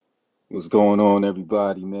What's going on,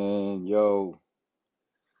 everybody, man? Yo,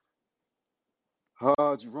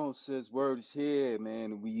 Jerome says word is here,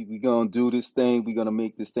 man. We gonna do this thing. We gonna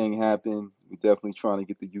make this thing happen. We definitely trying to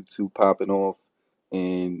get the YouTube popping off,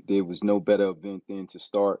 and there was no better event than to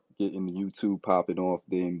start getting the YouTube popping off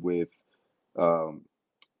than with um,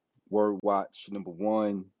 Word Watch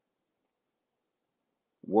 #1,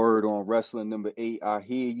 Word on Wrestling #8. I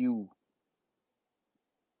hear you.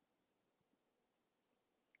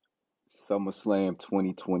 SummerSlam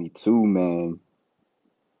 2022, man,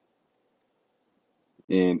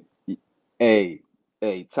 and hey,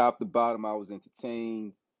 hey, top to bottom, I was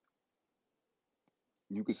entertained.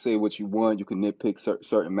 You can say what you want. You can nitpick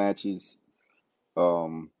certain matches,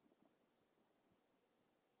 um,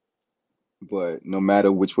 but no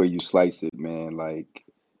matter which way you slice it, man, like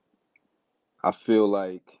I feel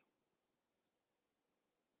like,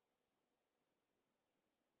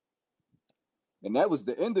 and that was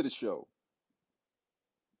the end of the show.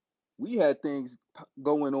 We had things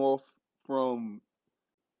going off from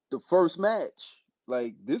the first match.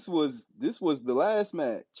 Like this was the last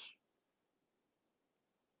match.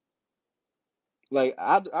 Like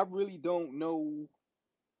I really don't know.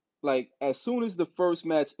 Like as soon as the first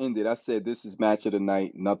match ended, I said this is match of the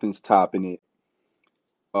night. Nothing's topping it.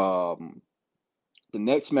 Um, the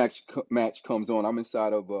next match comes on. I'm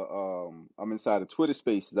inside of Twitter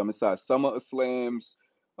Spaces. I'm inside Summer of Slams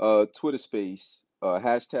Twitter Space.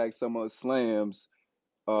 Hashtag Summer of Slams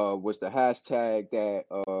was the hashtag that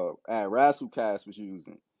at Rasslecast was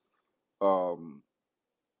using. Um,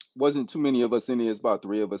 wasn't too many of us in there. It's about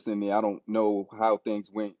three of us in there. I don't know how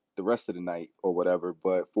things went the rest of the night or whatever,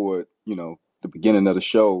 but for the beginning of the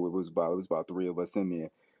show, it was about three of us in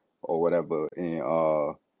there or whatever. And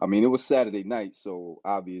I mean, it was Saturday night, so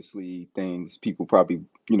obviously things people probably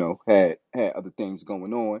had other things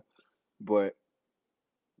going on. But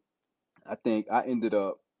I think I ended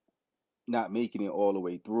up not making it all the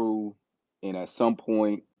way through, and at some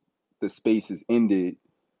point the spaces ended.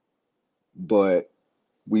 But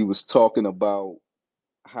we was talking about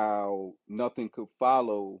how nothing could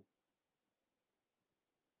follow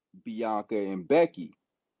Bianca and Becky,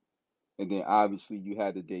 and then obviously you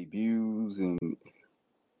had the debuts and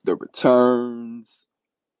the returns,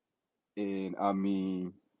 and I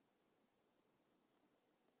mean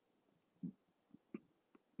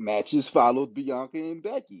matches followed Bianca and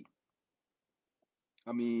Becky.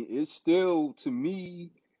 I mean, it's still to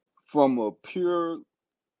me from a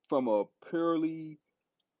from a purely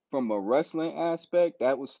from a wrestling aspect,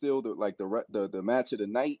 that was still the match of the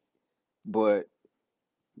night. But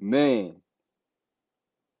man,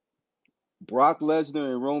 Brock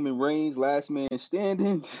Lesnar and Roman Reigns, last man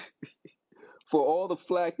standing, for all the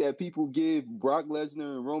flack that people give Brock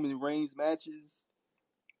Lesnar and Roman Reigns matches,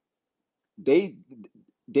 they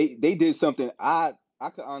they did something I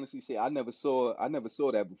could honestly say I never saw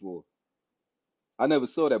that before. I never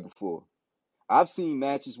saw that before. I've seen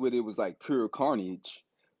matches where it was like pure carnage,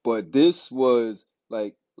 but this was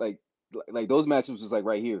like those matches was like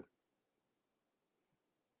right here.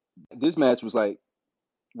 This match was like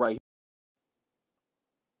right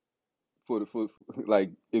for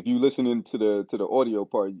like if you listening to the audio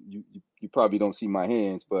part, you probably don't see my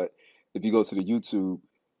hands, but if you go to the YouTube,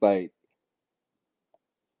 like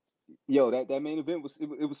yo, that main event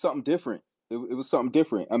it was something different. It was something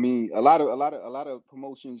different. I mean, a lot of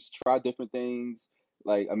promotions try different things.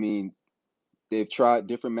 Like I mean, they've tried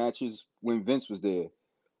different matches when Vince was there.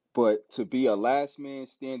 But to be a last man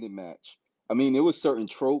standing match, I mean, there was certain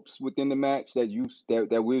tropes within the match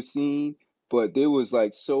that we've seen, but there was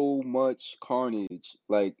like so much carnage.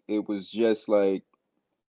 Like it was just like,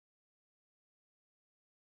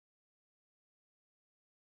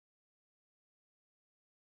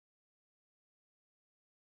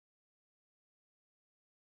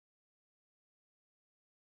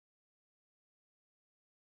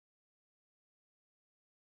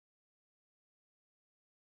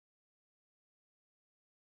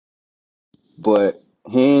 but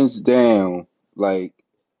hands down, like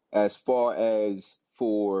as far as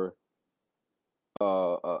for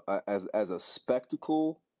as a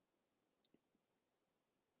spectacle,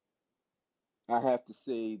 I have to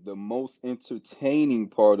say the most entertaining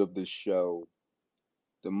part of the show,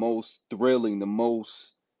 the most thrilling, the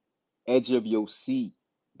most edge of your seat,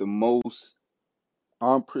 the most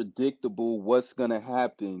unpredictable what's gonna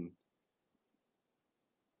happen,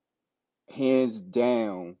 hands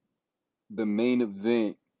down, the main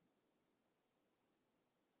event,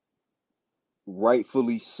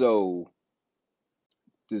 rightfully so,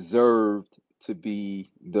 deserved to be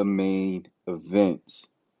the main event.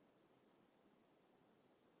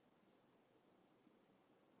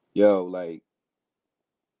 Yo, like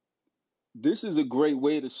this is a great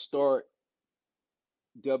way to start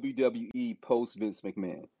WWE post Vince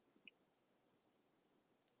McMahon.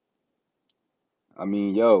 I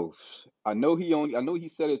mean, yo, I know he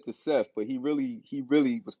said it to Seth, but he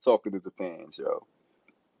really was talking to the fans, yo.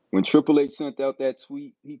 When Triple H sent out that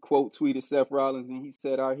tweet, he quote tweeted Seth Rollins and he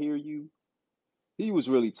said, "I hear you." He was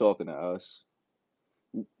really talking to us.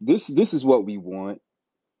 This is what we want.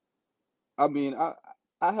 I mean,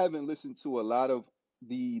 I haven't listened to a lot of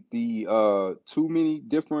the too many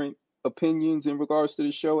different opinions in regards to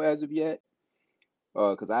the show as of yet.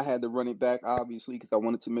 Because I had to run it back, obviously, because I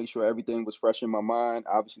wanted to make sure everything was fresh in my mind.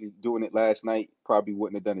 Obviously, doing it last night probably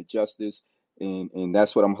wouldn't have done it justice, and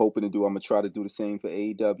that's what I'm hoping to do. I'm gonna try to do the same for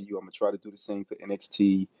AEW. I'm gonna try to do the same for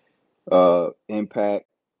NXT, Impact,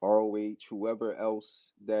 ROH, whoever else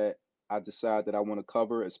that I decide that I want to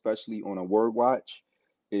cover, especially on a Word Watch,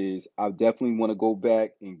 is I definitely want to go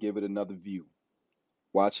back and give it another view.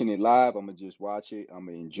 Watching it live, I'm gonna just watch it. I'm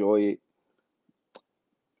gonna enjoy it.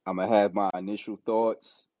 I'm gonna have my initial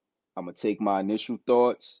thoughts. I'm gonna take my initial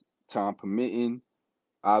thoughts, time permitting.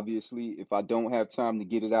 Obviously, if I don't have time to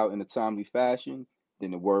get it out in a timely fashion, then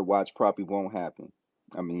the Word Watch probably won't happen.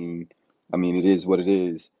 I mean, it is what it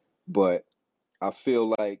is. But I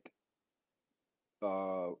feel like,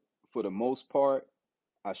 uh, for the most part,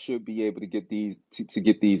 I should be able to get these to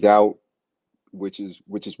get these out, which is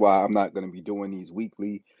why I'm not gonna be doing these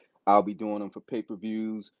weekly. I'll be doing them for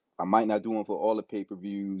pay-per-views. I might not do them for all the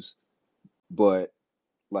pay-per-views, but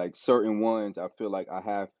like certain ones I feel like I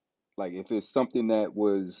have, like if it's something that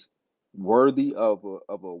was worthy of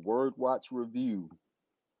a Word Watch review,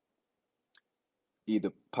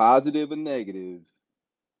 either positive or negative,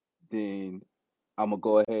 then I'm gonna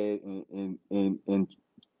go ahead and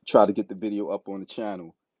try to get the video up on the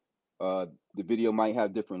channel. The video might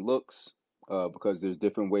have different looks, because there's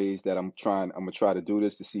different ways that I'm gonna try to do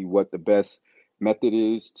this to see what the best method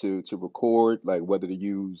is to record, like whether to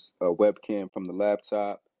use a webcam from the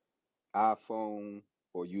laptop, iPhone,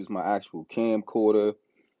 or use my actual camcorder.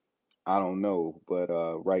 I don't know, but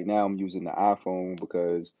right now I'm using the iPhone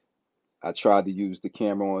because I tried to use the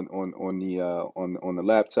camera on the on the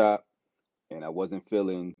laptop, and I wasn't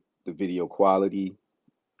feeling the video quality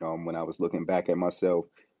when I was looking back at myself.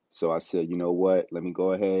 So I said, you know what? Let me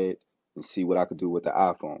go ahead and see what I could do with the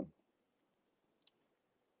iPhone.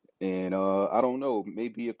 And I don't know,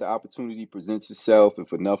 maybe if the opportunity presents itself,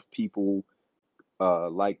 if enough people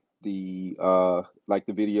like the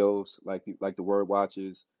videos, like the Word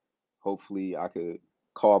Watches, hopefully I could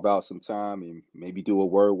carve out some time and maybe do a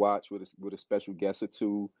Word Watch with a special guest or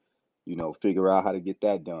two, figure out how to get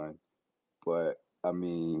that done. But I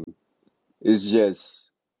mean, it's just,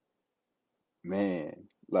 man,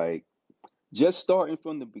 like just starting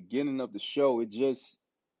from the beginning of the show, it just,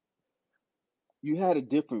 you had a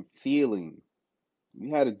different feeling.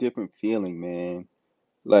 You had a different feeling, man.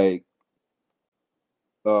 Like,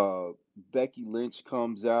 uh Becky Lynch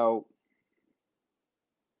comes out,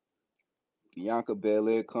 Bianca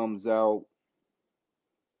Belair comes out.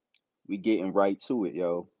 We getting right to it,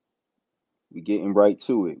 yo. We getting right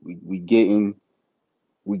to it. We getting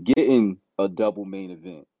a double main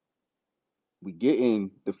event. We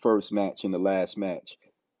getting the first match and the last match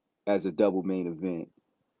as a double main event.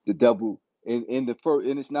 The double and the first,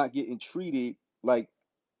 and it's not getting treated like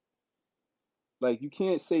you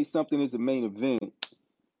can't say something is a main event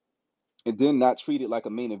and then not treat it like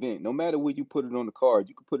a main event. No matter where you put it on the card,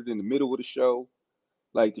 you could put it in the middle of the show.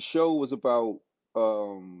 Like the show was about,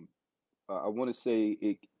 um I want to say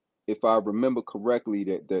it, if I remember correctly,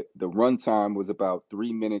 that the runtime was about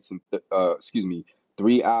 3 minutes and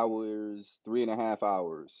 3 hours, 3.5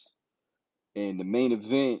 hours. And the main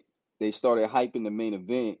event, they started hyping the main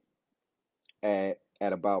event at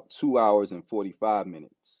about 2 hours and 45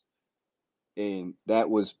 minutes, and that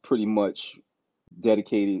was pretty much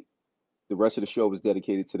dedicated. The rest of the show was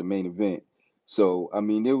dedicated to the main event. So I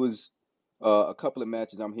mean, there was a couple of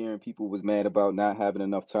matches I'm hearing people was mad about not having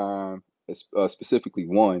enough time, specifically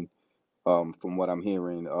one. From what I'm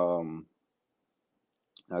hearing, I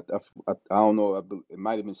don't know. It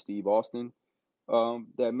might have been Steve Austin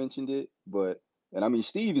that mentioned it, but and I mean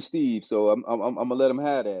Steve is Steve, so I'm gonna let him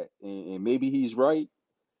have that, and maybe he's right,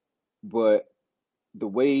 but the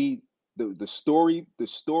way the story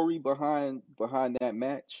behind that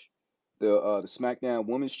match, the SmackDown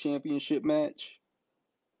Women's Championship match,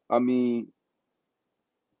 I mean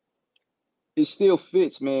it still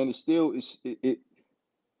fits, man. It still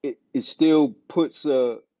puts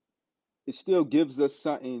it still gives us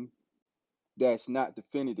something that's not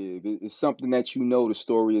definitive. It's something that the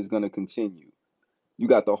story is going to continue. You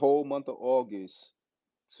got the whole month of August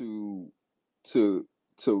to to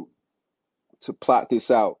to to plot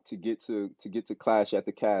this out to get to Clash at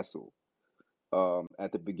the Castle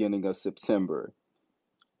at the beginning of September.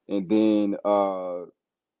 And then I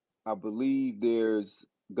believe there's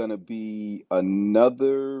gonna be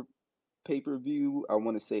another pay-per-view. I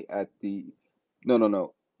want to say at the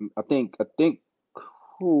no. I think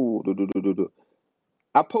cool.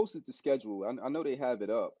 I posted the schedule. I know they have it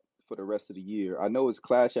up for the rest of the year. I know it's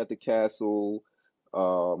Clash at the Castle.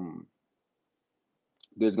 Um,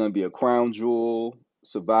 there's gonna be a Crown Jewel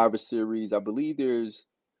Survivor Series. I believe there's.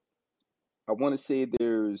 I want to say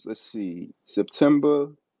there's. Let's see, September,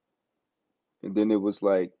 and then it was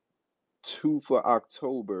like two for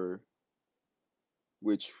October,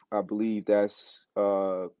 which I believe that's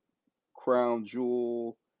Crown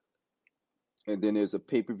Jewel, and then there's a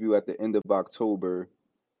pay-per-view at the end of October,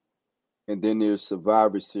 and then there's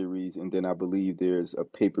Survivor Series, and then I believe there's a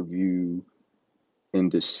pay-per-view in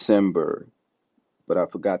December, but I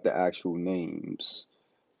forgot the actual names.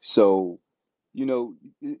 So, you're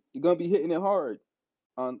gonna be hitting it hard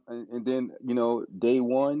on, and then day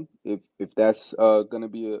one, if that's gonna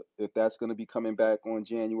be if that's gonna be coming back on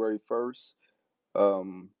January 1st.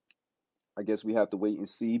 um, I guess we have to wait and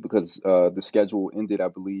see because the schedule ended, I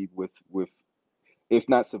believe, with if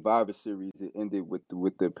not Survivor Series, it ended with the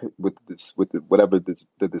whatever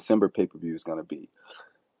the December pay-per-view is gonna be.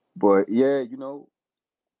 But yeah,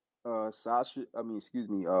 Sasha, I mean, excuse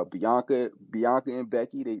me, Bianca and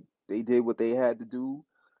Becky, they did what they had to do.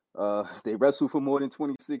 They wrestled for more than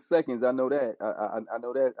 26 seconds. I know that. I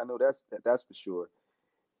know that. I know that's for sure.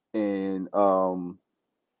 And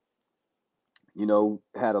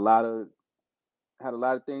had a lot of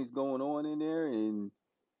things going on in there, and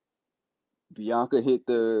Bianca hit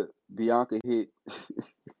Bianca hit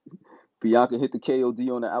the KOD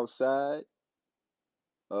on the outside.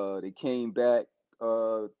 They came back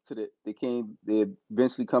they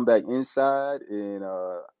eventually come back inside, and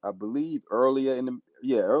I believe earlier in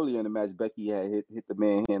the match Becky had hit the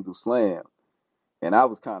manhandle slam, and I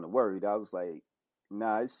was kind of worried. I was like,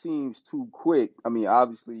 nah, it seems too quick. I mean,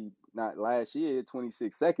 obviously not last year,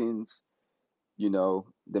 26 seconds,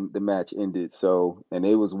 the match ended. So, and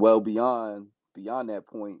it was well beyond that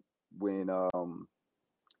point when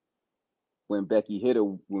when Becky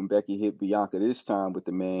hit Bianca this time with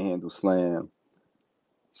the manhandle slam.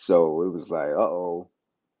 So it was like, uh-oh.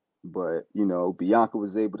 But, Bianca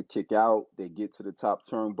was able to kick out. They get to the top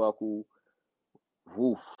turnbuckle.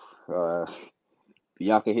 Woof. Uh,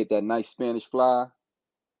 Bianca hit that nice Spanish fly.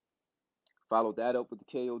 Followed that up with the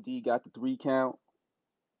KOD, got the 3 count.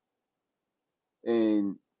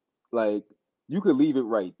 And like you could leave it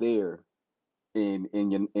right there in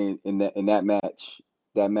that match.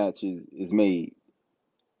 That match is made.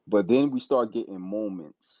 But then we start getting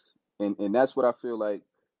moments. And that's what I feel like.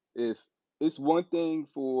 If it's one thing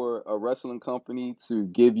for a wrestling company to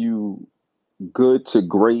give you good to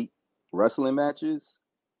great wrestling matches,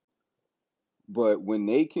 but when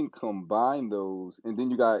they can combine those, and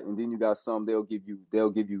then you got some they'll give you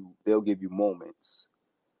moments.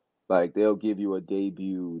 Like they'll give you a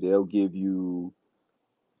debut, they'll give you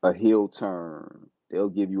a heel turn, they'll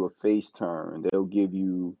give you a face turn, they'll give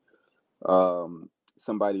you um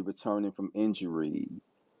somebody returning from injury,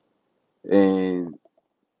 and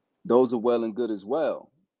those are well and good as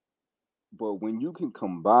well. But when you can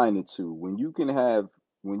combine the two, when you can have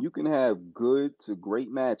good to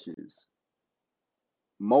great matches,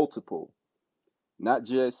 multiple, not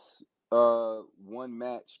just one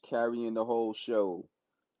match carrying the whole show,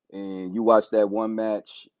 and you watch that one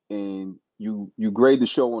match and you grade the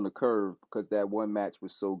show on the curve because that one match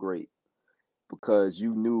was so great, because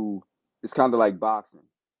you knew it's kind of like boxing.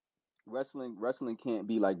 Wrestling can't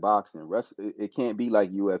be like boxing. It can't be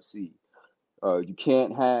like UFC. You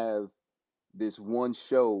can't have this one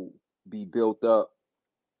show be built up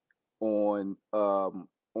on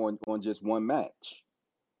on just one match.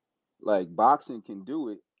 Like boxing can do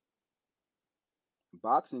it,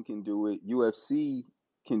 UFC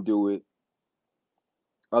can do it,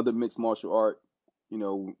 other mixed martial art,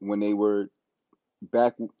 when they were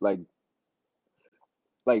back, like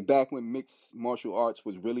back when mixed martial arts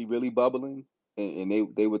was really really bubbling, and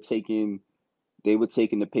they were taking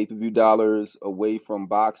the pay-per-view dollars away from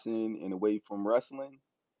boxing and away from wrestling.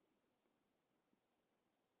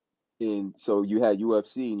 And so you had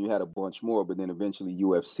UFC and you had a bunch more, but then eventually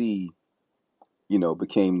UFC,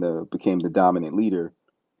 became the dominant leader,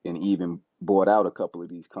 and even bought out a couple of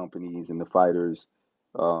these companies, and the fighters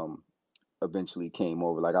um, eventually came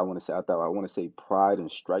over. Like I want to say Pride and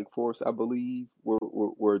Strikeforce, I believe,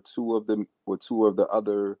 were two of the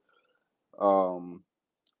other um,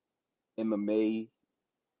 MMA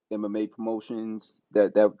MMA promotions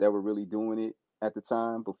that were really doing it at the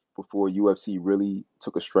time before UFC really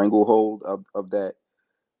took a stranglehold of that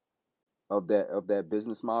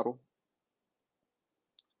business model.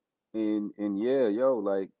 And yeah, yo,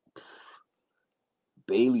 like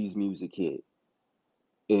Bailey's music hit,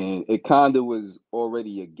 and it kind of was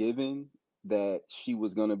already a given that she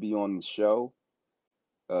was gonna be on the show,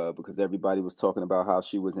 because everybody was talking about how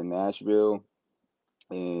she was in Nashville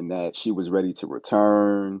and that she was ready to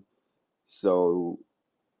return. So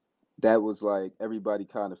that was like everybody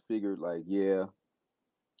kind of figured like, yeah,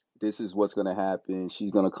 this is what's gonna happen.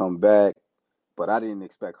 She's gonna come back, but I didn't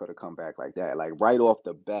expect her to come back like that. Like right off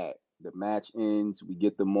the bat, the match ends. We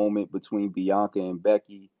get the moment between Bianca and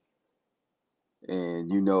Becky,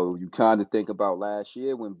 and you kind of think about last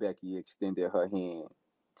year when Becky extended her hand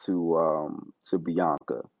to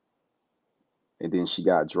Bianca, and then she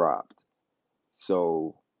got dropped.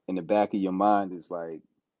 So in the back of your mind is like,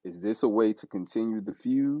 is this a way to continue the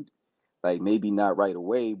feud? Like maybe not right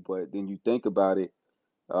away, but then you think about it.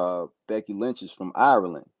 Becky Lynch is from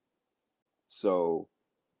Ireland, so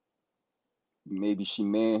maybe she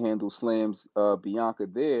manhandle slams Bianca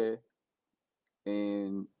there,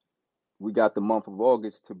 and we got the month of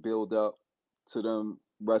August to build up to them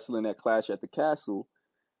wrestling at Clash at the Castle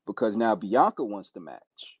because now Bianca wants the match.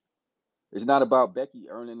 It's not about Becky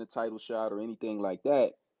earning the title shot or anything like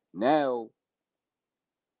that. Now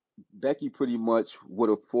Becky pretty much would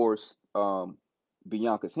have forced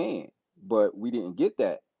Bianca's hand, but we didn't get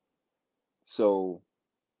that. So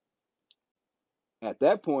at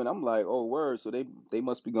that point, I'm like, oh word, so they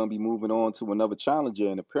must be gonna be moving on to another challenger,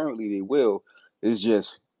 and apparently they will. It's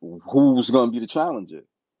just who's gonna be the challenger.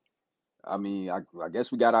 I mean, I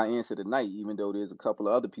guess we got our answer tonight, even though there's a couple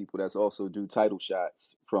of other people that's also do title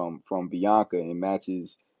shots from Bianca in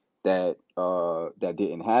matches that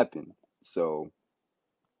didn't happen. So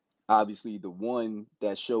obviously the one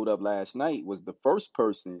that showed up last night was the first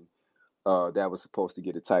person that was supposed to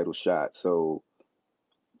get a title shot. So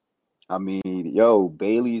I mean, yo,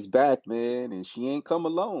 Bailey's back, man, and she ain't come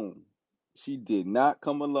alone. She did not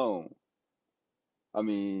come alone. I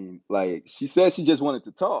mean, like she said she just wanted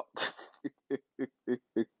to talk.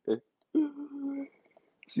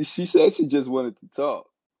 She said she just wanted to talk.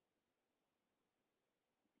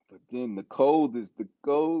 But then the cold is the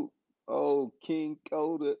gold. Oh, King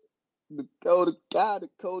Coda, the Coda guy, the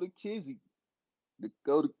Coda Kizzy, the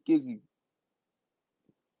Coda Kizzy.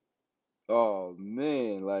 Oh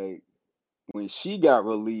man, like when she got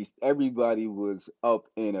released, everybody was up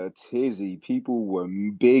in a tizzy. People were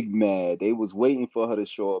big mad. They was waiting for her to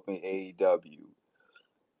show up in AEW,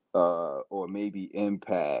 or maybe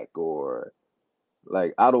Impact, or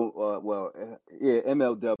like I don't. Yeah,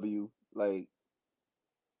 MLW. Like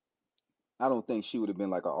I don't think she would have been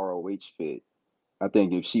like a ROH fit. I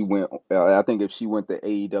think if she went the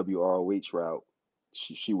AEW ROH route,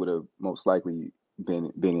 she would have most likely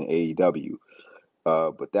been in AEW.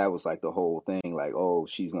 But that was like the whole thing, like, oh,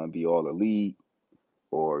 she's gonna be all elite,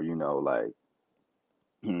 or like,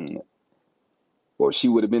 hmm, or she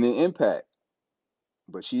would have been in Impact,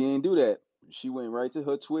 but she didn't do that. She went right to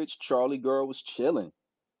her Twitch. Charlie Girl was chilling,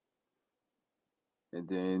 and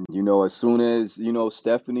then as soon as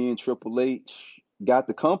Stephanie and Triple H got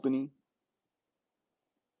the company,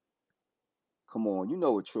 come on, you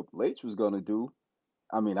know what Triple H was gonna do.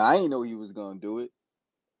 I mean, I ain't know he was gonna do it.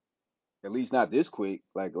 At least not this quick.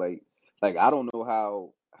 Like I don't know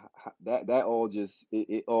how that all just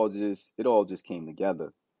it all just came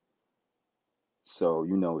together. So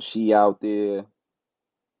she out there,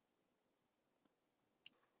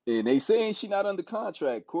 and they saying she not under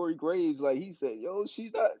contract. Corey Graves, like he said, yo,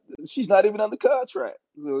 she's not even under contract.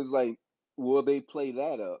 So it's like, will they play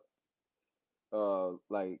that up?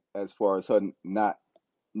 Like as far as her not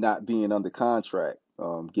being under contract,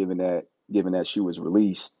 given that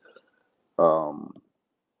um,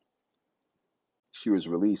 she was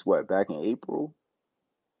released what back in April.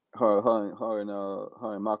 Her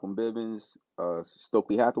and Malcolm Bivens,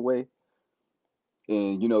 Stokely Hathaway,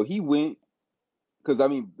 and he went because I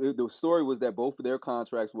mean the story was that both of their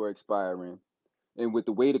contracts were expiring, and with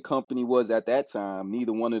the way the company was at that time,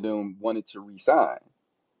 neither one of them wanted to resign.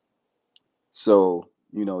 So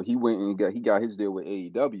he went and got his deal with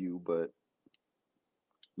AEW, but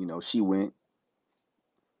she went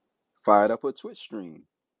fired up her Twitch stream,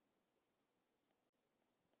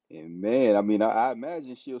 and man, I mean I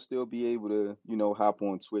imagine she'll still be able to hop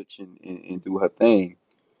on Twitch and do her thing.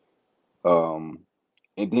 Um,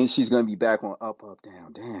 and then she's gonna be back on up, up,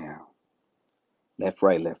 down, down, left,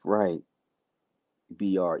 right,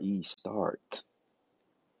 BRE start.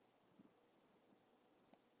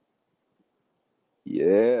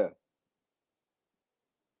 Yeah.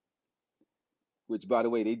 Which, by the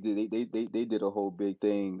way, they did a whole big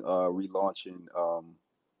thing relaunching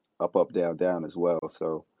Up Up Down Down as well.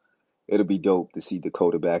 So it'll be dope to see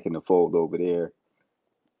Dakota back in the fold over there.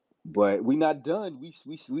 But we're not done.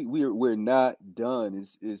 We're not done.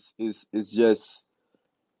 It's just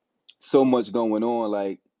so much going on.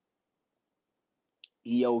 Like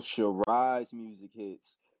Io Shirai's music hits.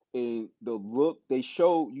 And the look they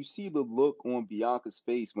show, you see the look on Bianca's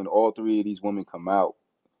face when all three of these women come out.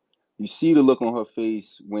 You see the look on her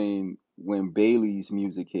face when Bailey's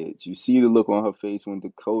music hits. You see the look on her face when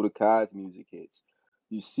Dakota Kai's music hits.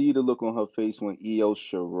 You see the look on her face when Io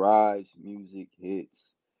Shirai's music hits.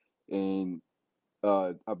 And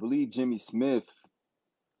I believe Jimmy Smith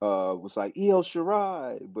was like Io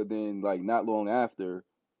Shirai, but then like not long after,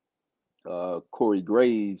 Corey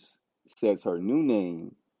Graves says her new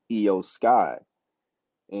name, Io Sky,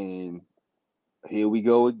 and here we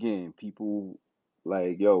go again. People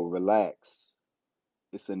like, yo, relax.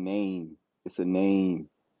 It's a name. It's a name.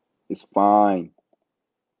 It's fine.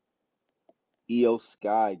 Io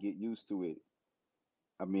Sky, get used to it.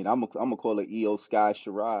 I mean, I'm gonna call it Io Sky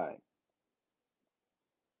Shirai.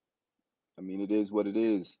 I mean, it is what it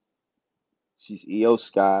is. She's Io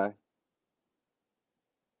Sky,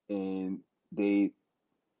 and they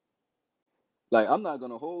like. I'm not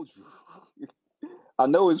gonna hold you. I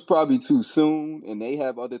know it's probably too soon, and they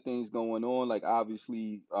have other things going on. Like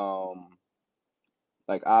obviously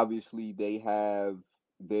they have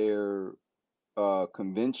their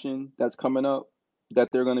convention that's coming up that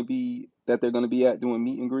they're gonna be at doing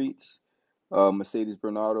meet and greets. Mercedes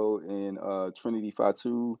Bernardo and Trinity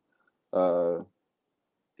Fatu. Uh,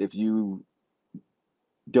 if you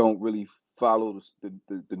don't really follow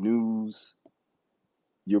the news,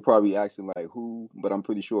 you're probably asking like who, but I'm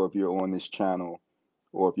pretty sure if you're on this channel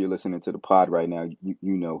or if you're listening to the pod right now, you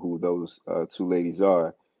know who those two ladies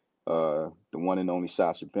are. The one and only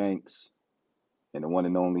Sasha Banks and the one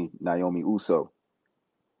and only Naomi Uso.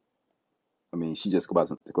 I mean, she just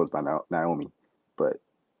goes by Naomi, but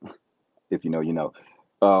if you know, you know.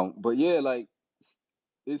 But yeah, like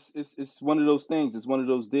it's one of those things. It's one of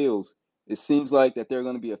those deals. It seems like that they're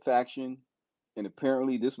going to be a faction, and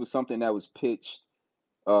apparently this was something that was pitched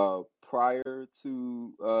prior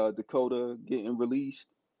to Dakota getting released,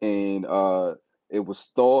 and it was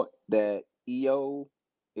thought that EO,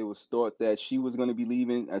 it was thought that she was going to be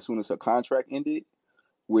leaving as soon as her contract ended,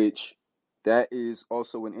 which that is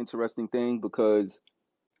also an interesting thing because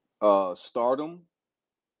Stardom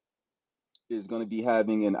is going to be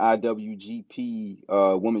having an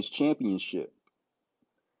IWGP Women's Championship,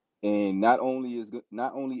 and not only is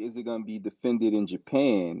it going to be defended in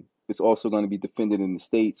Japan, it's also going to be defended in the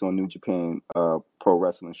States on New Japan Pro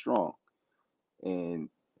Wrestling Strong. And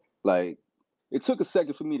like, it took a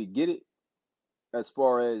second for me to get it as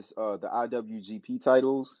far as the IWGP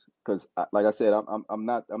titles, because like I said, I'm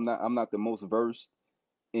not the most versed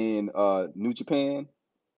in New Japan,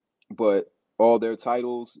 but all their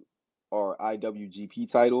titles are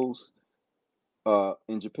IWGP titles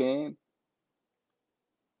in Japan.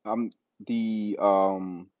 I'm the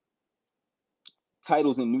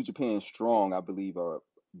titles in New Japan Strong, I believe, are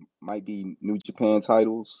might be New Japan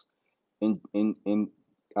titles. In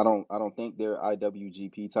I don't think they're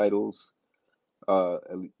IWGP titles.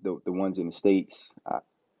 The ones in the States.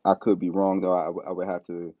 I could be wrong though. I would have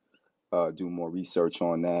to do more research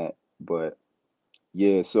on that. But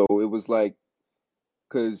yeah, so it was like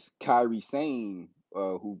because Kyrie Sane,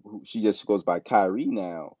 who she just goes by Kyrie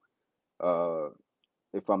now, uh,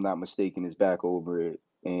 if I'm not mistaken, is back over it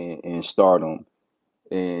in Stardom,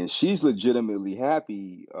 and she's legitimately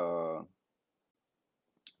happy,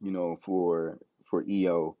 for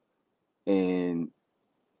EO, and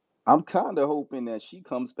I'm kind of hoping that she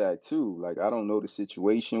comes back too. Like I don't know the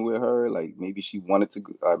situation with her. Like maybe she wanted to.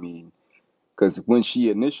 I mean, because when she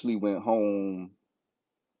initially went home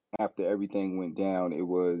after everything went down, it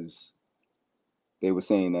was they were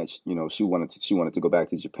saying that she wanted to go back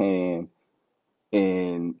to Japan,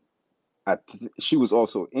 and she was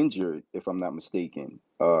also injured, if I'm not mistaken,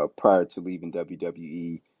 prior to leaving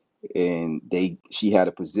WWE, and she had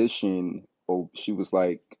a position. Oh, she was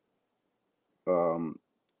like, um,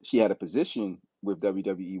 she had a position with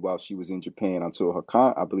WWE while she was in Japan until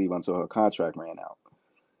I believe until her contract ran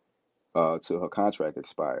out, till her contract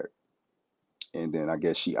expired, and then I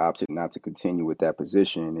guess she opted not to continue with that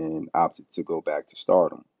position and opted to go back to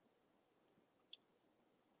Stardom.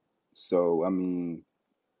 So I mean,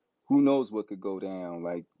 who knows what could go down?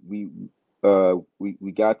 Like we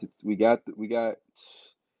got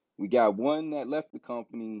we got one that left the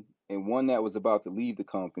company, and one that was about to leave the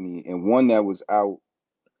company, and one that was out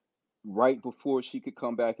right before she could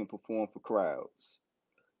come back and perform for crowds.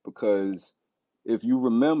 Because if you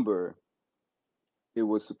remember, it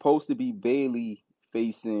was supposed to be Bailey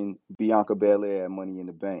facing Bianca Belair at Money in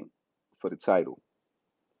the Bank for the title.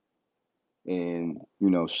 And,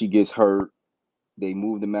 she gets hurt. They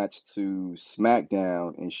move the match to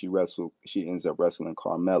SmackDown, and she ends up wrestling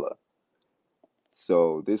Carmella.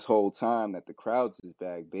 So this whole time that the crowds is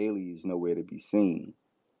back, Bailey is nowhere to be seen.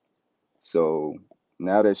 So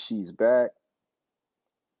now that she's back,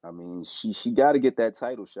 I mean, she got to get that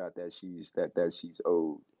title shot that she's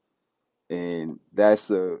owed. And that's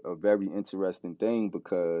a very interesting thing,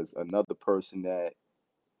 because another person that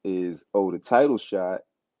is owed a title shot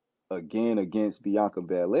again against Bianca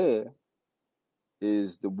Belair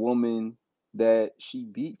is the woman that she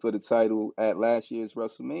beat for the title at last year's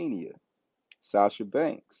WrestleMania, Sasha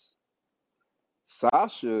Banks.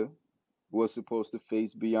 Sasha was supposed to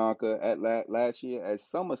face Bianca at last year at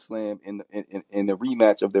SummerSlam in the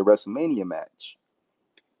rematch of their WrestleMania match,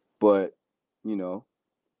 but you know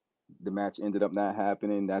the match ended up not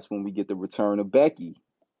happening. That's when we get the return of Becky.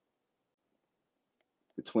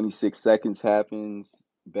 The 26 seconds happens.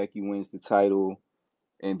 Becky wins the title,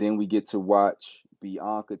 and then we get to watch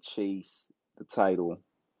Bianca chase the title,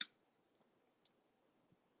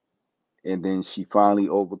 and then she finally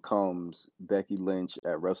overcomes Becky Lynch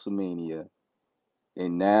at WrestleMania,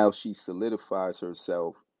 and now she solidifies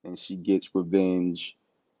herself, and she gets revenge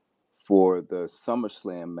for the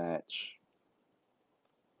SummerSlam match,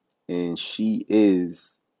 and she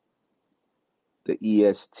is the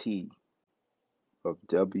EST of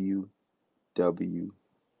WWE.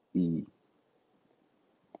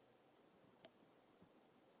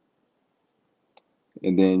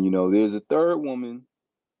 And then, there's a third woman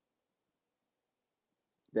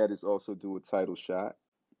that is also due a title shot.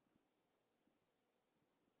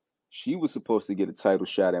 She was supposed to get a title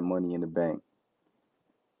shot at Money in the Bank,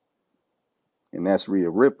 and that's Rhea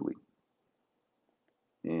Ripley.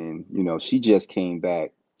 And, she just came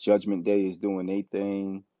back. Judgment Day is doing their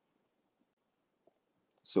thing.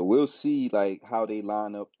 So we'll see like how they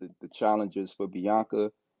line up the challengers for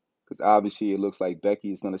Bianca, because obviously it looks like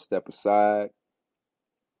Becky is going to step aside.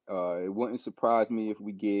 It wouldn't surprise me if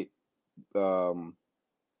we get um,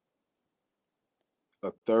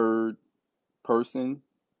 a third person,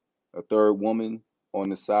 a third woman on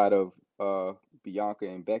the side of Bianca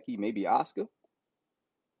and Becky, maybe Asuka.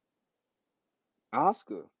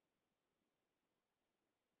 Asuka,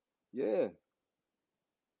 yeah,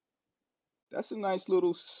 that's a nice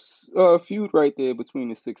little feud right there between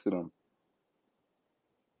the six of them.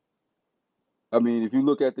 I mean, if you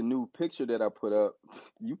look at the new picture that I put up,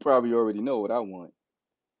 you probably already know what I want.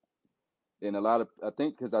 And a lot of I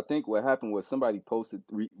think what happened was somebody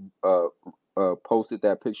uh posted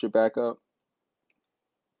that picture back up,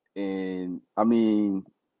 and I mean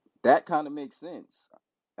that kind of makes sense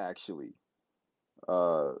actually.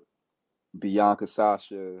 Uh, Bianca,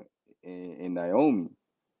 Sasha, and Naomi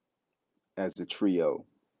as a trio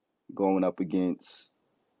going up against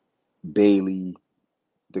Bailey,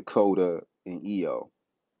 Dakota, and Io.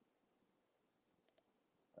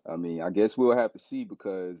 I mean, I guess we'll have to see,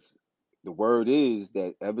 because the word is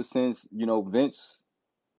that ever since Vince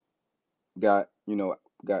got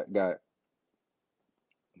got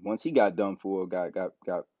once he got done for, got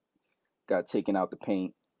taken out the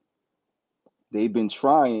paint, they've been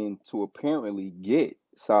trying to apparently get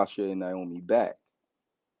Sasha and Naomi back.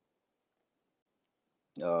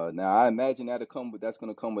 Now I imagine that's going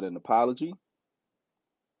to come with an apology,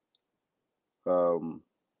 um,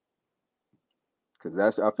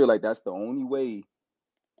 because I feel like that's the only way.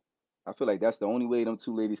 I feel like that's the only way them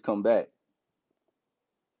two ladies come back,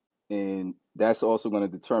 and that's also going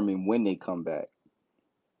to determine when they come back.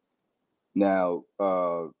 Now,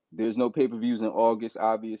 there's no pay-per-views in August,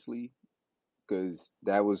 obviously, because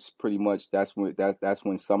that was pretty much that's when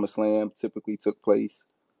SummerSlam typically took place,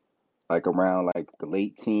 like around like the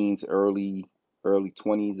late teens, early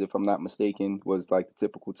 20s, if I'm not mistaken, was like the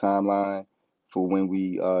typical timeline for when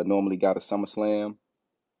we normally got a SummerSlam.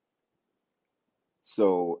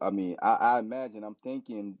 So I mean, I imagine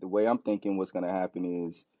the way I'm thinking what's gonna happen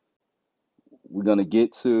is we're gonna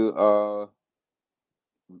get to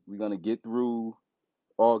we're gonna get through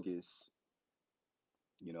August,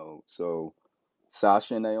 so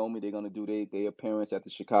Sasha and Naomi, they're gonna do their appearance at the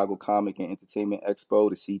Chicago Comic and Entertainment Expo,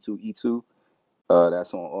 the C2E2.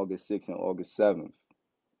 That's on August 6th and August 7th.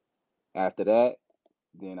 After that,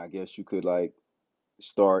 then I guess you could like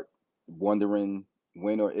start wondering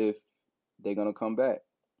when or if they're gonna come back.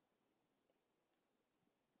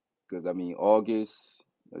 Because I mean, August,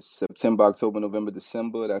 September, October, November,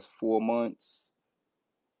 December. That's 4 months,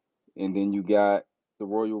 and then you got the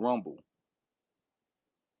Royal Rumble.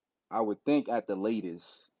 I would think at the latest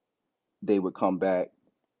they would come back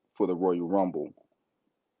for the Royal Rumble.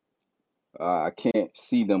 I can't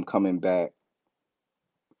see them coming back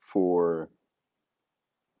for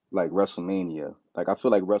like WrestleMania. Like I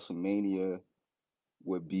feel like WrestleMania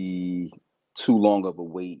would be too long of a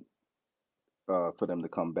wait for them to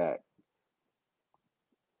come back.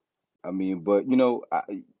 I mean, but you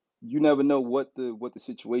never know what the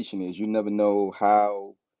situation is. You never know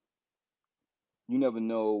how. You never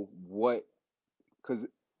know what because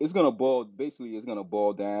it's gonna boil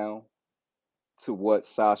down to what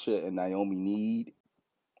Sasha and Naomi need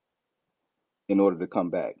in order to come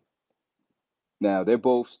back. Now they're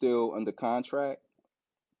both still under contract,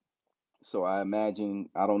 so I imagine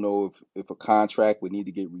I don't know if a contract would need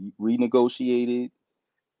to get renegotiated.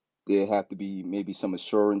 There have to be maybe some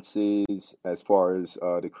assurances as far as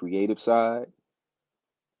the creative side,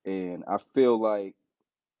 and I feel like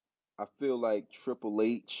Triple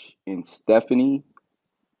H and Stephanie.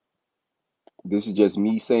 This is just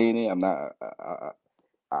me saying it. I'm not.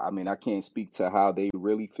 I mean, I can't speak to how they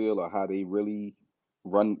really feel or how they really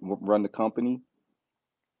run the company,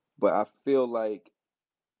 but I feel like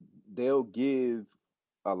they'll give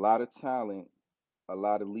a lot of talent a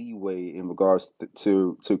lot of leeway in regards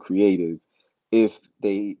to creative if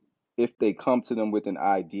they if they come to them with an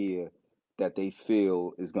idea that they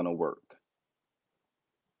feel is going to work.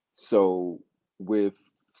 So with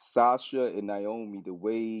Sasha and Naomi, the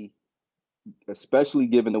way, especially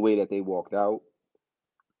given the way that they walked out,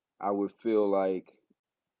 I would feel like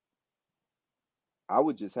I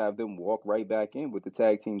would just have them walk right back in with the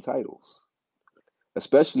tag team titles,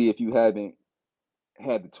 especially if you haven't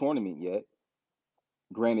had the tournament yet.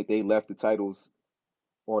 Granted, they left the titles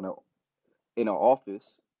on a in an office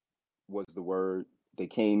was the word. They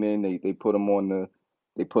came in, they put them on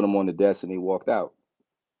the desk and they walked out.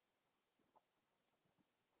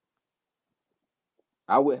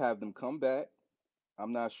 I would have them come back.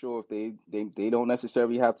 I'm not sure if they don't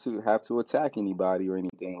necessarily have to attack anybody or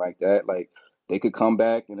anything like that. Like they could come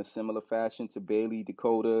back in a similar fashion to Bailey,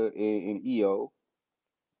 Dakota, and Io.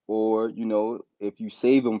 Or if you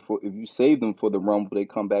save them for the Rumble, they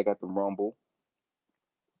come back at the Rumble,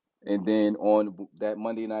 and then on that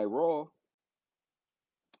Monday Night Raw,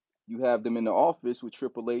 you have them in the office with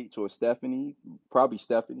Triple H or Stephanie, probably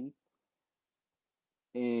Stephanie,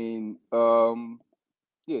 and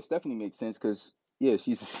yeah, Stephanie makes sense because yeah,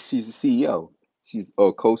 she's the CEO, she's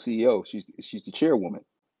or co-CEO, she's the chairwoman.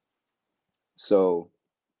 So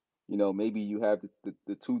maybe you have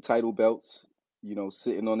the two title belts,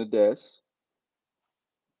 sitting on the desk,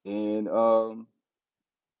 and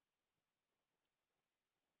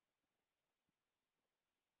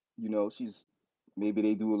she's maybe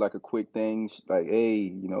they do like a quick thing, like, hey,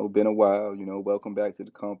 been a while, welcome back to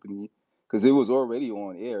the company, because it was already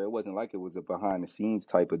on air. It wasn't like it was a behind the scenes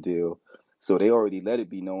type of deal. So they already let it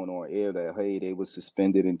be known on air that hey, they was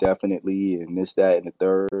suspended indefinitely and this, that, and the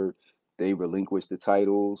third. They relinquished the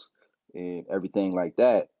titles and everything like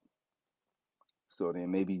that. So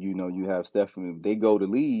then maybe you have Stephanie. They go to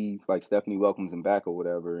leave, like Stephanie welcomes him back or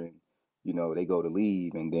whatever, and they go to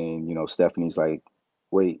leave, and then Stephanie's like,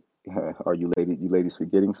 "Wait, are you ladies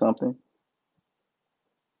forgetting something?"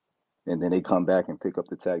 And then they come back and pick up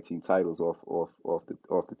the tag team titles off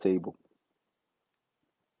the table.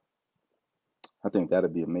 I think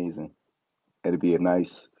that'd be amazing. It'd be a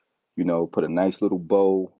nice, put a nice little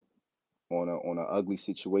bow on a ugly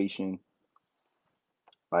situation.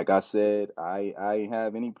 Like I said, I ain't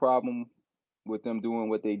have any problem with them doing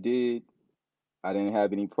what they did. I didn't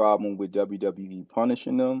have any problem with WWE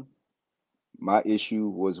punishing them. My issue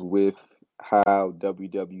was with how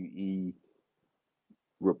WWE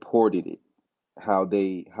reported it, how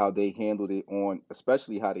they handled it on,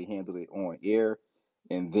 especially how they handled it on air,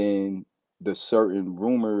 and then the certain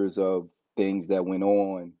rumors of things that went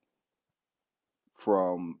on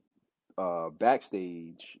from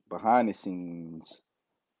backstage, behind the scenes,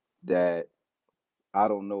 that I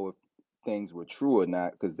don't know if things were true or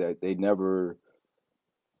not because that they never,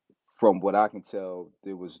 from what I can tell,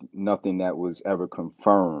 there was nothing that was ever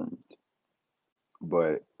confirmed.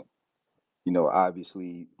 But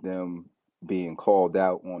obviously them being called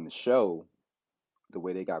out on the show, the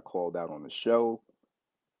way they got called out on the show,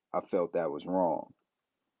 I felt that was wrong.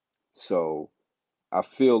 So I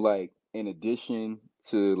feel like in addition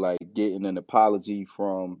to like getting an apology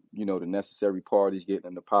from, the necessary parties, getting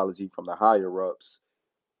an apology from the higher ups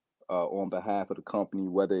on behalf of the company,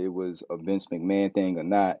 whether it was a Vince McMahon thing or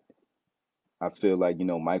not, I feel like,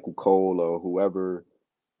 Michael Cole or whoever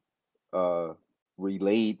uh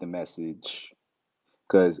relayed the message.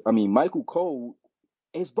 Because I mean, Michael Cole,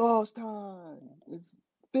 it's boss time. It's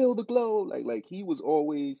feel the glow. Like he was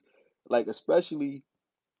always like, especially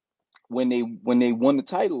when they won the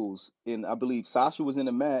titles, and I believe Sasha was in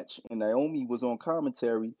the match and Naomi was on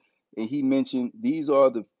commentary, and he mentioned these are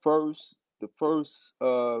the first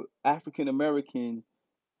African American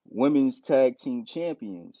women's tag team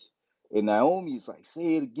champions. And Naomi's like,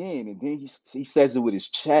 say it again, and then he says it with his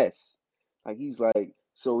chest, like he's like,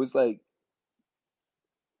 so it's like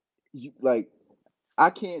like I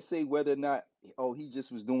can't say whether or not, oh, he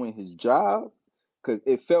just was doing his job, because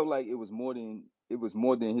it felt like it was more than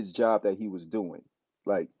his job that he was doing.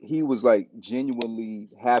 Like he was like genuinely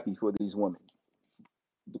happy for these women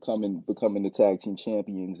becoming the tag team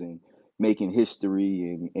champions and making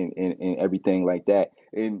history and everything like that.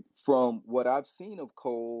 And from what I've seen of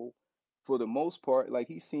Cole, for the most part, like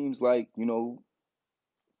he seems like,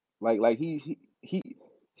 like he's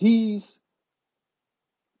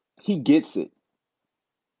he gets it.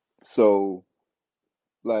 So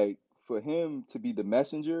like for him to be the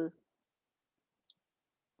messenger,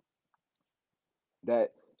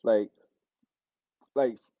 that like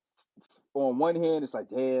like on one hand it's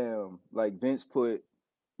like, damn, like Vince put,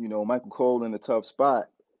 Michael Cole in a tough spot.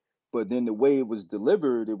 But then the way it was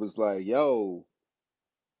delivered, it was like, yo,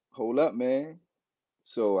 hold up, man.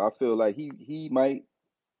 So I feel like he might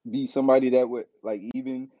be somebody that would, like, if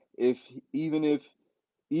even if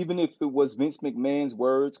even if it was Vince McMahon's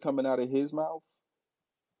words coming out of his mouth,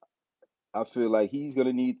 I feel like he's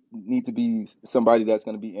gonna need to be somebody that's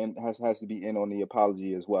gonna be in, has to be in on the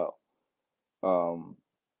apology as well. Um,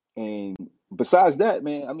 and besides that,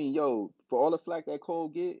 man, I mean, yo, for all the flack that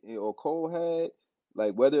Cole or Cole had,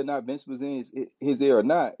 like whether or not Vince was in his ear or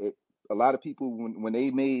not, a lot of people when they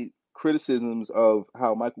made criticisms of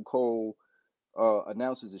how Michael Cole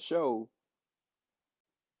announces a show,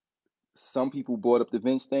 some people brought up the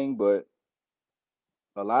Vince thing, but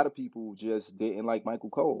a lot of people just didn't like Michael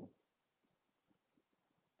Cole.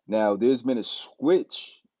 Now, there's been a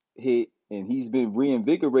switch hit, and he's been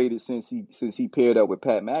reinvigorated since he paired up with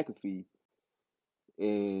Pat McAfee,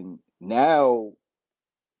 and now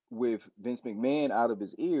with Vince McMahon out of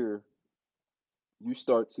his ear, you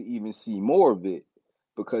start to even see more of it,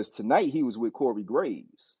 because tonight he was with Corey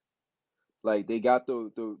Graves. Like they got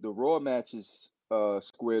the Raw matches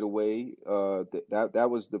squared away. That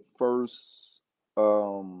was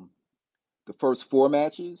um the first four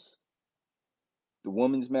matches, the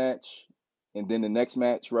women's match, and then the next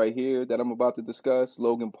match right here that I'm about to discuss,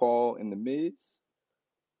 Logan Paul and The Miz,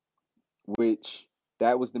 which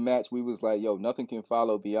that was the match we was like, yo, nothing can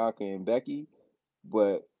follow Bianca and Becky.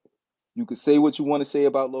 But you could say what you want to say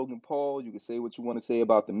about Logan Paul, you could say what you want to say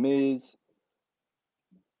about The Miz.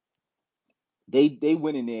 They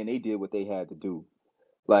went in there and they did what they had to do.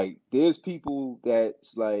 Like there's people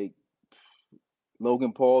that's like,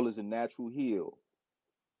 Logan Paul is a natural heel.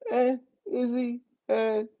 Is he?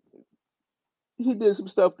 Eh, he did some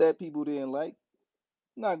stuff that people didn't like.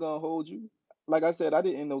 Not gonna hold you. Like I said, I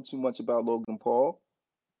didn't know too much about Logan Paul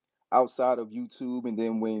outside of YouTube, and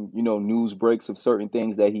then when news breaks of certain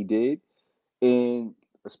things that he did, and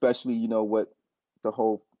especially what the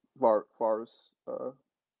whole Forest, the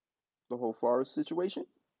whole Forest situation.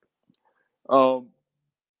 Um,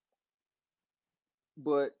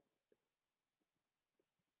 but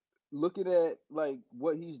looking at like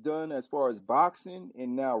what he's done as far as boxing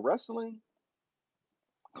and now wrestling,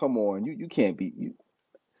 come on, you can't beat you.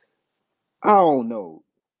 I don't know.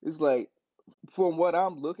 It's like from what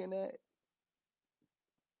I'm looking at,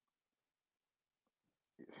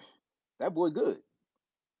 that boy good.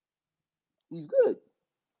 He's good.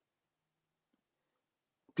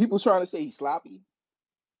 People trying to say he's sloppy.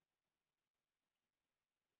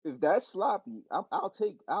 If that's sloppy, I'll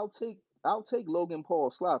take Logan Paul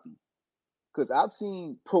sloppy, because I've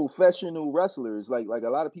seen professional wrestlers, like a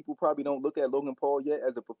lot of people probably don't look at Logan Paul yet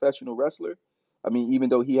as a professional wrestler. I mean, even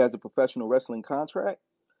though he has a professional wrestling contract,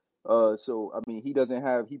 so I mean, he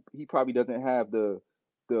probably doesn't have the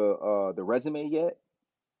resume yet,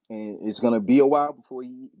 and it's gonna be a while before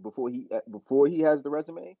he has the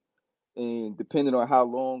resume. And depending on how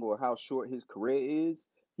long or how short his career is,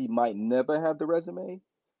 he might never have the resume.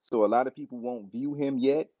 So a lot of people won't view him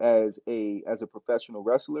yet as a professional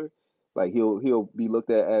wrestler. Like he'll be looked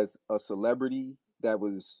at as a celebrity that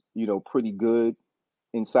was pretty good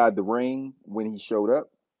inside the ring when he showed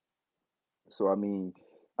up. So I mean,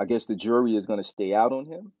 I guess the jury is going to stay out on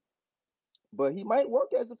him, but he might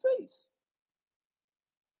work as a face.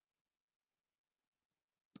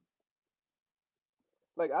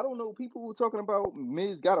 Like I don't know, people were talking about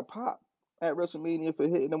Miz got a pop. at WrestleMania for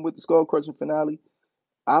hitting him with the skull crushing finale?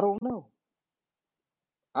 I don't know.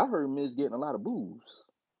 I heard Miz getting a lot of boos.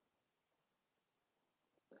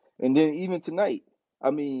 And then even tonight,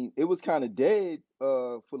 I mean, it was kind of dead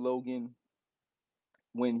for Logan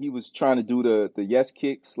when he was trying to do the yes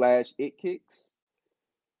kick slash it kicks.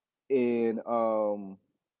 And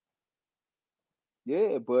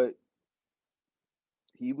yeah, but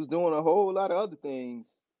he was doing a whole lot of other things.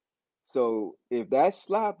 So if that's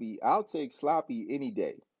sloppy, I'll take sloppy any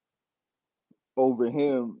day over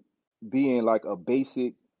him being like a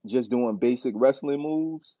basic, just doing basic wrestling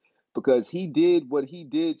moves because he did what he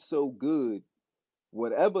did so good.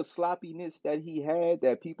 Whatever sloppiness that he had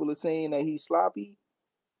that people are saying that he's sloppy,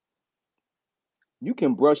 you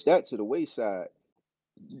can brush that to the wayside.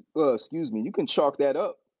 Excuse me, you can chalk that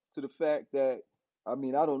up to the fact that I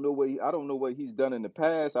mean, I don't know what he's done in the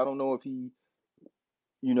past. I don't know if he,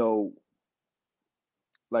 you know,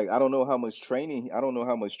 like I don't know how much training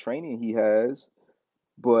he has,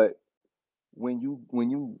 but when you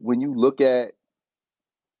look at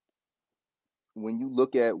when you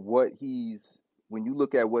look at what he's when you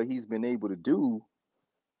look at what he's been able to do,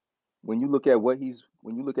 when you look at what he's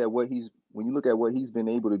been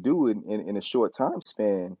able to do in a short time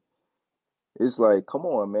span, it's like, come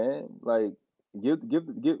on, man. Like give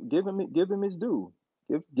him his due.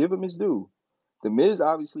 Give him his due. The Miz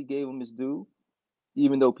obviously gave him his due,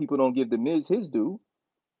 even though people don't give the Miz his due.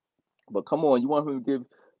 But come on, you want him to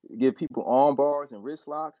give people arm bars and wrist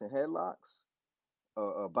locks and headlocks,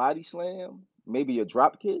 a body slam, maybe a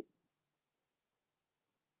drop kick,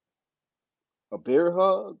 a bear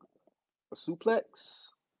hug, a suplex,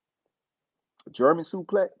 a German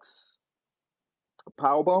suplex, a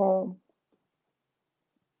power bomb,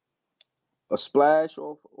 a splash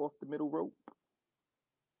off the middle rope,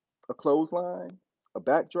 a clothesline, a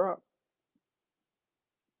backdrop.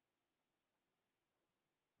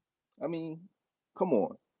 I mean, come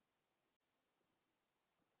on.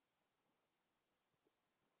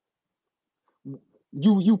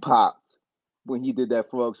 You popped when he did that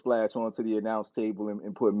frog splash onto the announce table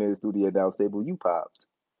and put Miz through the announce table. You popped.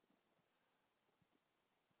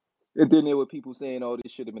 And then there were people saying, "Oh,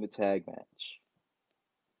 this should have been a tag match."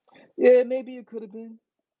 Yeah, maybe it could have been.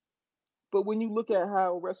 But when you look at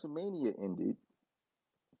how WrestleMania ended,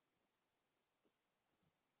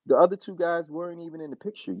 the other two guys weren't even in the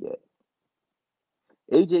picture yet.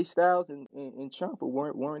 AJ Styles and Ciampa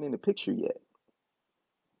weren't in the picture yet.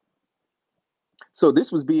 So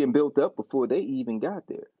this was being built up before they even got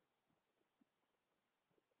there.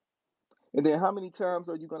 And then how many times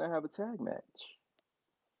are you going to have a tag match?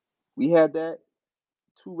 We had that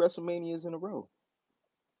 2 WrestleManias in a row.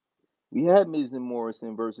 We had Miz and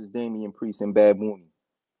Morrison versus Damian Priest and Bad Bunny.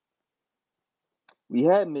 We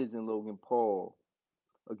had Miz and Logan Paul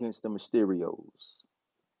against the Mysterios.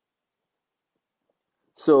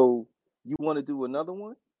 So you want to do another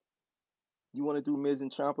one? You want to do Miz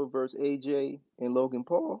and Ciampa versus AJ and Logan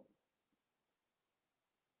Paul?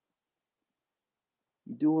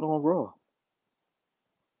 You do it on Raw.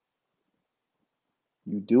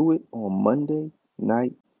 You do it on Monday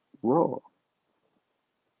Night Raw.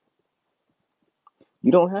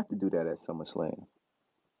 You don't have to do that at SummerSlam.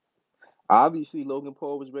 Obviously, Logan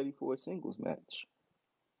Paul was ready for a singles match.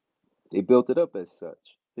 They built it up as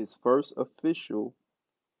such. His first official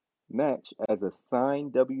match as a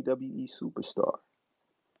signed WWE superstar.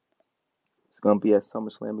 It's gonna be at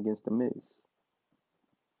SummerSlam against the Miz.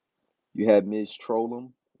 You had Miz troll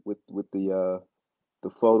him with the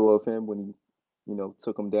photo of him when he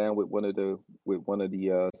took him down with one of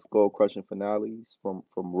the skull crushing finales from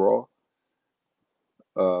Raw.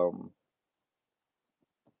 Um,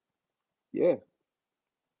 yeah,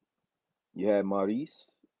 you had Maurice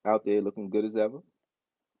out there looking good as ever.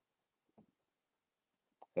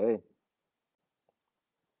 Hey,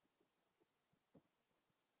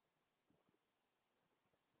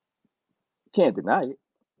 can't deny it.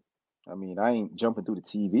 I mean, I ain't jumping through the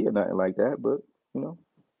TV or nothing like that, but you know,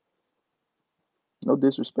 no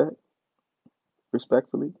disrespect,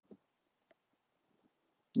 respectfully.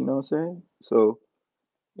 You know what I'm saying? So,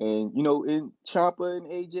 and in Ciampa and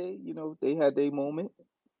AJ, they had their moment.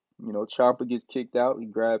 Ciampa gets kicked out. He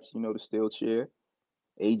grabs, the steel chair.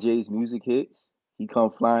 AJ's music hits. He come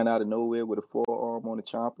flying out of nowhere with a forearm on the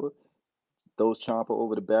Ciampa. Throws Ciampa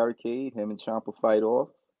over the barricade. Him and Ciampa fight off.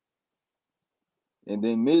 And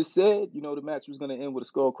then Miz said, the match was going to end with a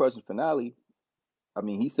skull crushing finale. I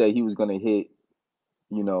mean, he said he was going to hit,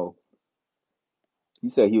 you know, he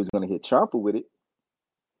said he was going to hit Ciampa with it.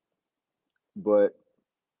 But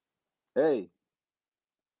hey,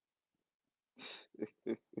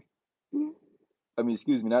 I mean,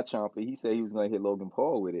 excuse me, not Ciampa. He said he was gonna hit Logan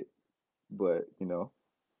Paul with it, but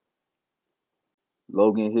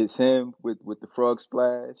Logan hits him with the frog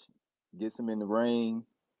splash, gets him in the ring.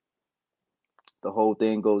 The whole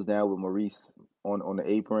thing goes down with Maurice on the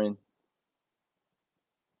apron.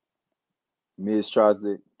 Miz tries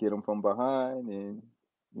to get him from behind, and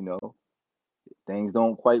you know things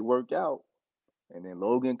don't quite work out. And then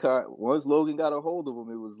once Logan got a hold of him,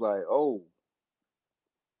 it was like, oh,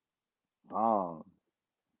 bomb,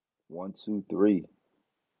 1, 2, 3.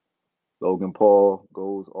 Logan Paul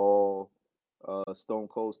goes all Stone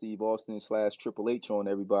Cold Steve Austin / Triple H on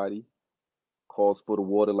everybody. Calls for the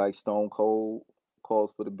water like Stone Cold.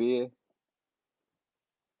 Calls for the beer.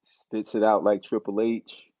 Spits it out like Triple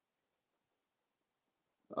H.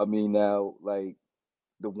 I mean, now, like,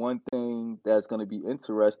 the one thing that's going to be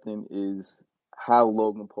interesting is how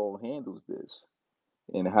Logan Paul handles this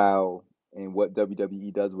and what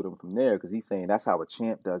WWE does with him from there, because he's saying that's how a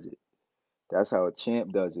champ does it. That's how a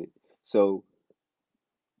champ does it. So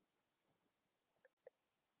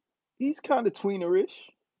he's kind of tweenerish,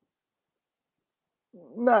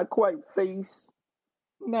 not quite face,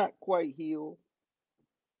 not quite heel,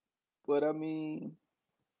 but I mean,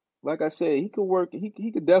 like I said, he could work.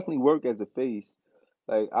 He could definitely work as a face.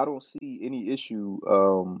 Like I don't see any issue.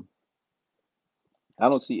 I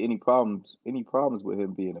don't see any problems with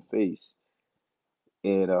him being a face.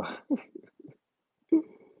 And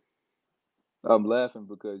I'm laughing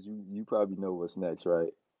because you probably know what's next,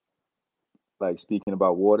 right? Like speaking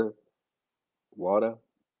about water.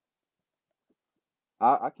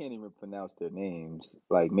 I can't even pronounce their names.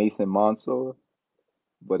 Like Mason Mansour,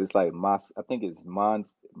 but it's like Mas. I think it's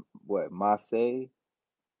Masse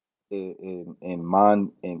in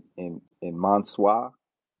Mansoir.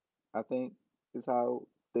 I think is how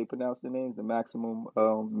they pronounce the names. The maximum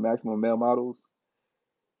male models,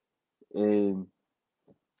 and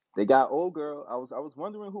they got old girl. I was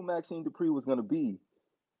wondering who Maxine Dupree was gonna be,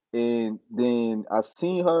 and then I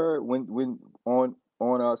seen her when on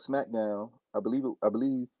SmackDown. I believe.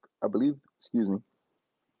 Excuse me,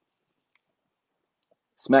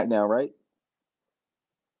 SmackDown, right?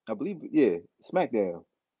 I believe, yeah, SmackDown.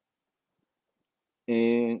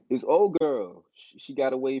 And it's old girl. She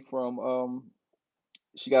got away from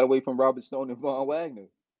Robert Stone and Von Wagner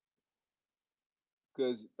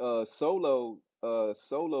because Solo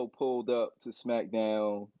pulled up to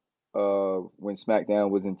SmackDown when SmackDown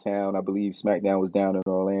was in town. I believe SmackDown was down in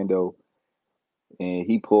Orlando, and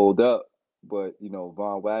he pulled up, but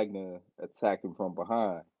Von Wagner attacked him from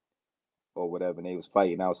behind or whatever, and they was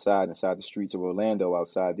fighting inside the streets of Orlando,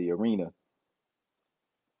 outside the arena.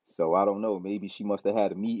 So I don't know. Maybe she must have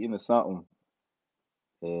had a meeting or something,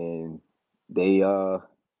 and they uh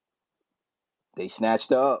they snatched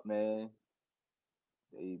her up, man.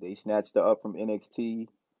 They snatched her up from NXT.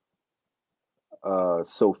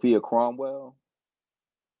 Sophia Cromwell,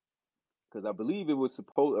 because I believe it was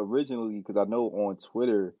supposed originally. Because I know on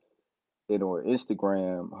Twitter and on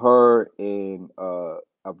Instagram, her and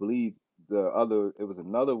I believe it was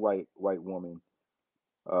another white woman,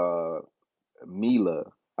 uh,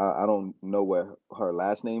 Mila. I don't know what her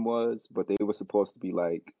last name was, but they were supposed to be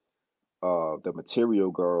like the Material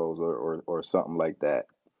Girls or something like that.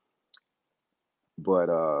 But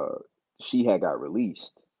she had got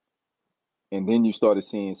released. And then you started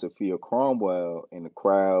seeing Sophia Cromwell in the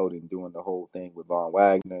crowd and doing the whole thing with Von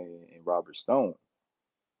Wagner and Robert Stone.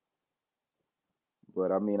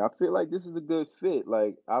 But I mean, I feel like this is a good fit.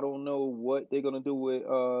 Like, I don't know what they're gonna do with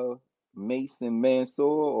Mason Mansour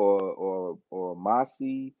or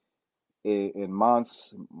Masi and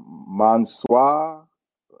Mansoir.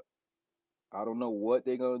 I don't know what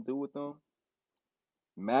they're gonna do with them.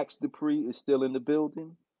 Max Dupree is still in the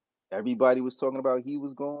building. Everybody was talking about he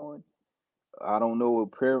was gone. I don't know,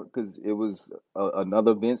 because it was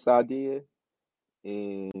another Vince idea,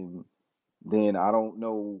 and then I don't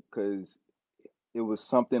know because it was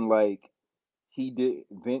something like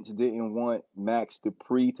Vince didn't want Max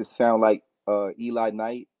Dupree to sound like Eli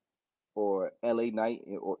Knight or L.A. Knight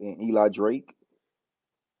or and Eli Drake,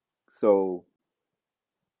 so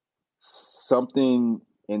something.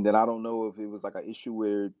 And then I don't know if it was like an issue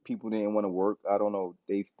where people didn't want to work. I don't know.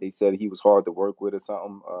 They said he was hard to work with or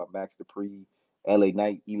something. Max Dupree, L.A.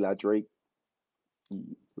 Knight, Eli Drake.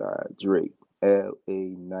 Drake, L.A.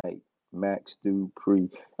 Knight, Max Dupree.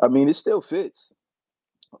 I mean, it still fits.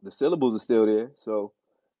 The syllables are still there. So,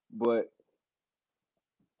 but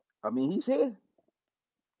I mean, he's here.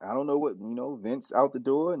 I don't know what Vince out the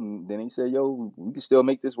door, and then he said, "Yo, we can still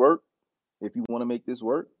make this work if you want to make this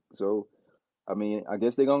work." So, I mean, I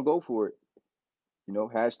guess they're gonna go for it.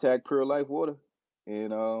 Hashtag Pure Life Water,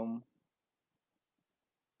 and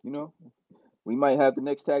You know, we might have the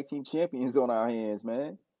next tag team champions on our hands,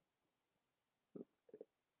 man.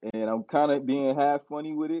 And I'm kind of being half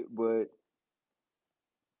funny with it, but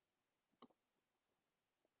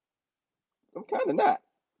I'm kind of not.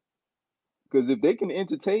 Because if they can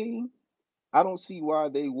entertain, I don't see why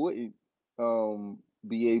they wouldn't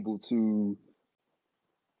be able to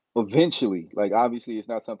eventually. Like, obviously, it's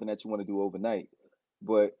not something that you want to do overnight,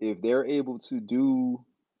 but if they're able to do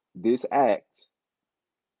this act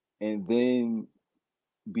and then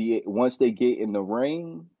once they get in the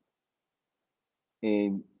ring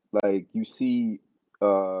and like you see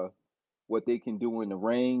uh what they can do in the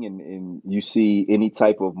ring and you see any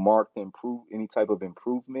type of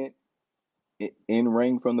improvement in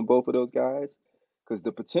ring from the both of those guys because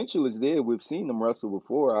the potential is there. We've seen them wrestle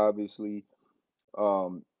before, obviously.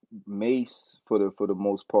 um Mace for the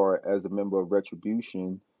most part as a member of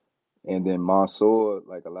Retribution, and then Mansoor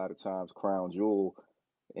like a lot of times Crown Jewel,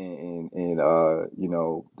 and you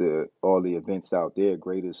know, the all the events out there,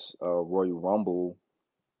 greatest Royal Rumble.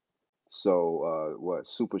 So what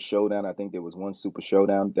Super Showdown? I think there was one Super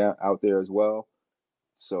Showdown down out there as well.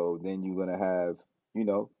 So then you're gonna have, you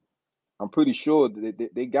know, I'm pretty sure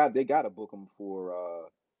they got to book them for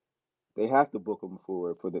they have to book them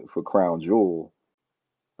for Crown Jewel.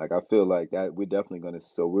 Like I feel like that we're definitely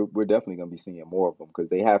gonna be seeing more of them because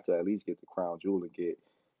they have to at least get the Crown Jewel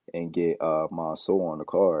and get Mansoor on the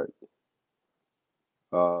card.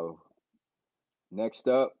 Uh, Next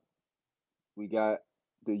up, we got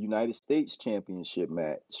the United States Championship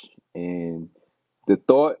match, and the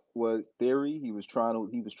thought was Theory. He was trying to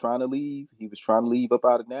leave. He was trying to leave up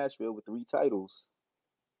out of Nashville with 3 titles,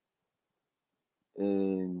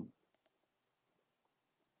 and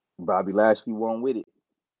Bobby Lashley won with it.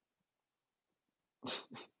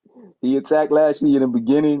 He attacked Lashley in the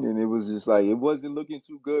beginning, and it was just like it wasn't looking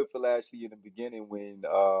too good for Lashley in the beginning when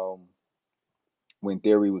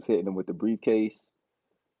Theory was hitting him with the briefcase.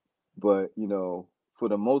 But you know, for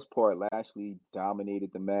the most part, Lashley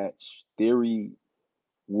dominated the match. Theory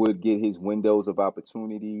would get his windows of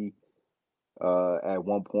opportunity. At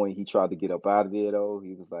one point, he tried to get up out of there though.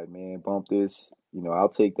 He was like, "Man, bump this. You know, I'll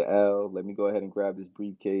take the L. Let me go ahead and grab this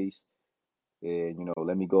briefcase, and you know,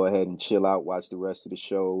 let me go ahead and chill out, watch the rest of the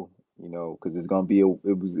show. You know, because it was gonna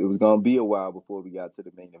be a while before we got to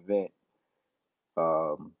the main event,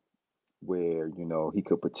 um, where you know he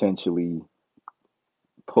could potentially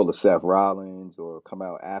pull a Seth Rollins or come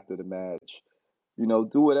out after the match. You know,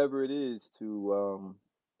 do whatever it is to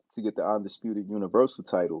get the undisputed Universal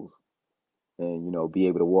titles." And you know be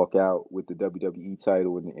able to walk out with the WWE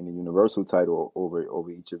title and the Universal title over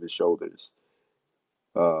each of his shoulders.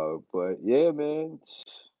 But yeah, man,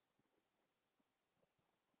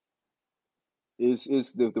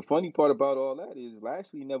 it's the funny part about all that is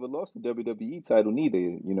Lashley never lost the WWE title neither.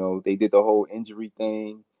 You know they did the whole injury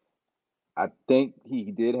thing. I think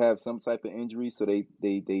he did have some type of injury, so they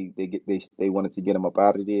wanted to get him up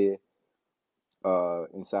out of there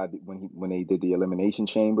when they did the Elimination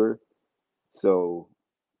Chamber. So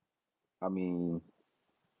I mean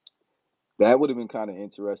that would have been kind of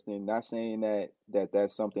interesting. Not saying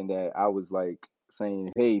that's something that I was like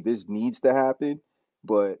saying, hey, this needs to happen,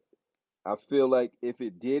 but I feel like if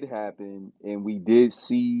it did happen and we did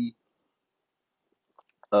see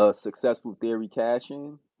a successful Theory cash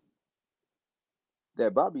in,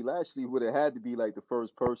 that Bobby Lashley would have had to be like the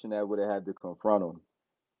first person that would have had to confront him,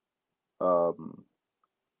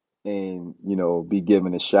 and you know be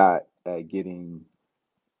given a shot at getting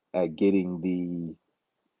the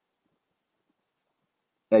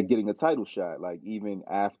at getting a title shot. Like even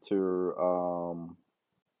after,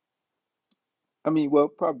 I mean, well,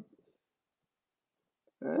 probably.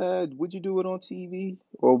 Would you do it on TV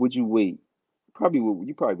or would you wait? Probably would.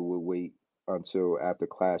 You probably would wait until after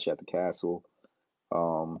Clash at the Castle,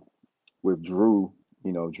 um, with Drew.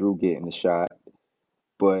 You know, Drew getting the shot.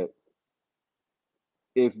 But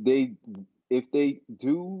if they if they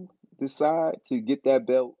do decide to get that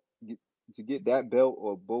belt, to get that belt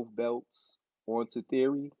or both belts onto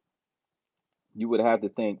Theory, you would have to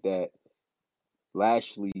think that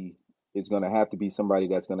Lashley is going to have to be somebody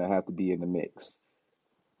that's going to have to be in the mix.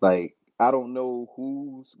 Like, I don't know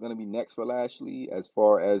who's going to be next for Lashley as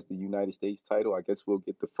far as the United States title. I guess we'll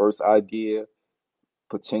get the first idea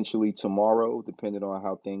potentially tomorrow, depending on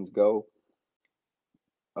how things go.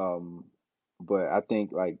 Um, but I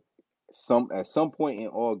think like some at some point in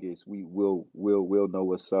August, we'll know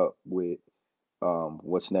what's up with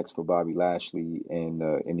what's next for Bobby Lashley in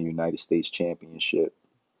the United States Championship.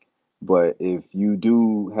 But if you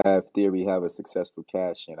do have Theory have a successful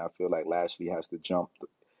cash in, I feel like Lashley has to jump.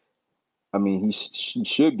 I mean, he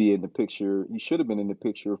should be in the picture. He should have been in the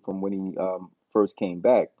picture from when he first came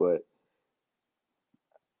back. But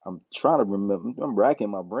I'm trying to remember. I'm racking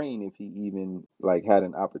my brain if he even like had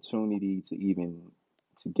an opportunity to even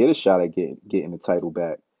to get a shot at getting the title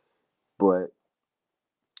back. But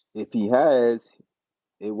if he has,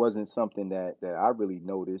 it wasn't something that I really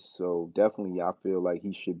noticed. So definitely, I feel like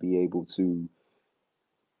he should be able to.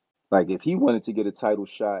 Like, if he wanted to get a title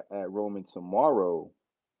shot at Roman tomorrow,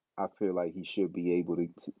 I feel like he should be able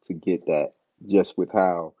to get that just with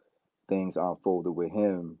how things unfolded with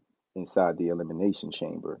him inside the Elimination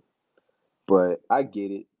Chamber. But I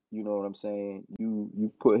get it. You know what I'm saying?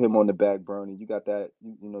 You put him on the back burner. You got that.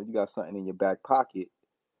 You got something in your back pocket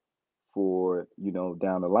for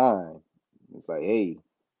down the line. It's like, hey,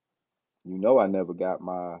 I never got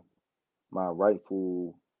my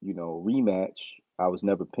rightful rematch. I was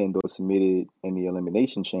never pinned or submitted in the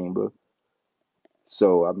Elimination Chamber.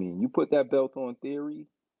 So I mean, you put that belt on Theory,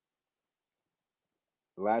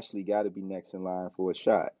 Lashley got to be next in line for a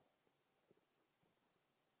shot.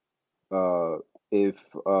 Uh, if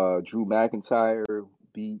Drew McIntyre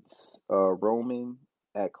beats Roman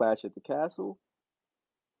at Clash at the Castle,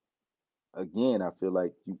 again, I feel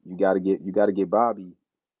like you got to get Bobby.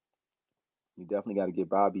 You definitely got to get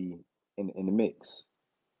Bobby in the mix.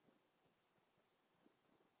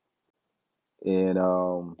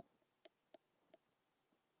 And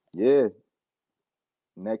yeah,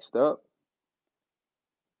 next up,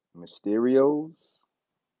 Mysterio's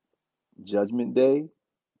Judgment Day.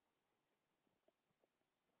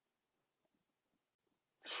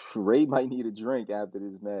 Ray might need a drink after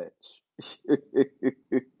this match.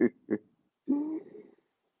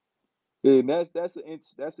 And that's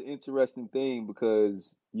an interesting thing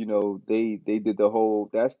because they did the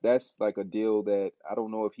whole that's like a deal that I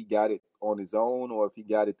don't know if he got it on his own or if he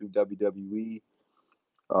got it through WWE,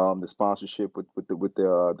 the sponsorship with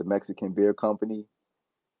the Mexican beer company.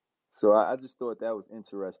 So I just thought that was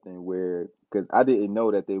interesting where because I didn't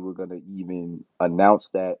know that they were gonna even announce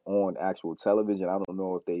that on actual television. I don't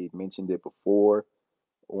know if they mentioned it before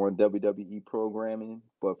on WWE programming,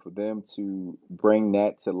 but for them to bring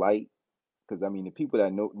that to light because I mean the people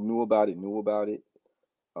that knew about it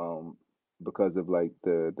um, because of like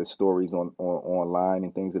the stories on online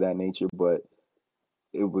and things of that nature. But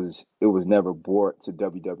it was never brought to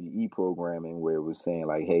WWE programming where it was saying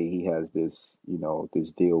like, hey, he has this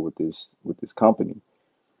this deal with this company.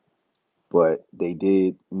 But they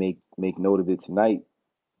did make note of it tonight,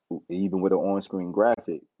 even with an on-screen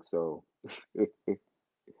graphic. So the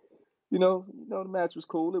match was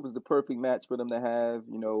cool. It was the perfect match for them to have.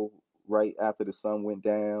 Right after the sun went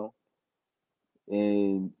down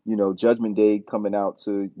and Judgment Day coming out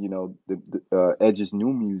to the Edge's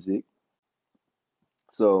new music,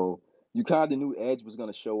 so you kind of knew Edge was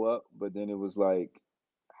gonna show up, but then it was like,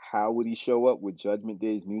 how would he show up with Judgment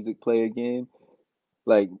Day's music play again?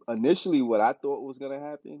 Like initially, what I thought was gonna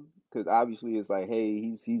happen, because obviously it's like,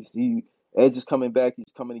 hey, he Edge is coming back.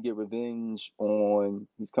 He's coming to get revenge on.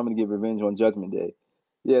 He's coming to get revenge on Judgment Day.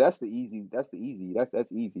 Yeah, that's the easy. That's the easy.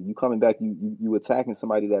 That's easy. You coming back. You attacking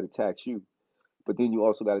somebody that attacks you. But then you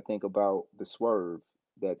also got to think about the swerve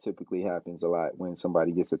that typically happens a lot when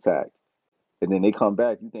somebody gets attacked. And then they come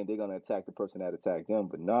back, you think they're going to attack the person that attacked them,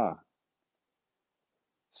 but nah.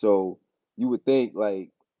 So you would think,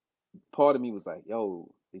 like, part of me was like, yo,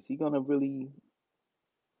 is he going to really,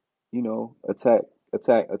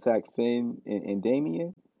 attack Finn and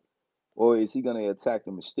Damien? Or is he going to attack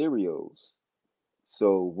the Mysterios?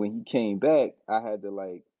 So when he came back, I had to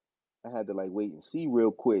like wait and see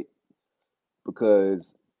real quick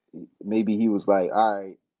because maybe he was like, all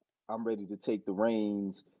right, I'm ready to take the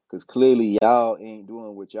reins because clearly y'all ain't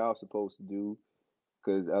doing what y'all supposed to do.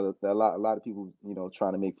 Because a lot of people,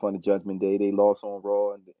 trying to make fun of Judgment Day. They lost on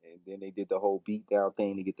Raw, and then they did the whole beatdown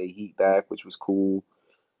thing to get their heat back, which was cool.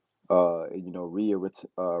 Rhea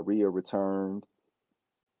returned,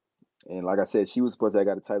 and like I said, she was supposed to have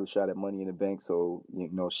got a title shot at Money in the Bank, so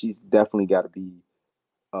she's definitely got to be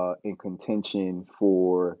in contention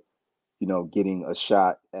for getting a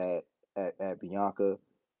shot at Bianca.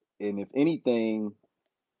 And if anything,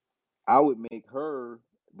 I would make her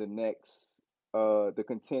the next the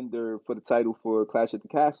contender for the title for Clash at the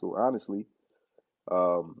Castle, honestly.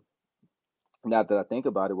 Um Not that I think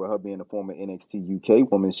about it, with her being a former NXT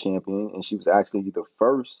UK Women's Champion, and she was actually the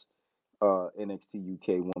first NXT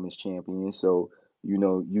UK Women's Champion. So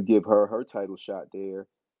you give her title shot there,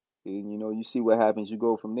 and you see what happens. You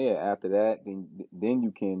go from there. After that, then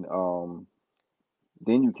you can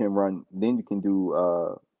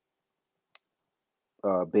do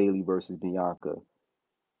Bailey versus Bianca.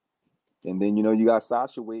 And then you got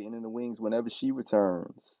Sasha waiting in the wings whenever she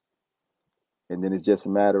returns. And then it's just a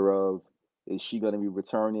matter of, is she going to be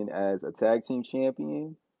returning as a tag team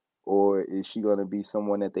champion, or is she going to be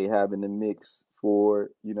someone that they have in the mix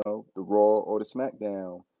for, the Raw or the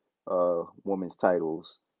SmackDown women's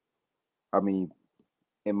titles? I mean,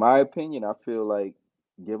 in my opinion, I feel like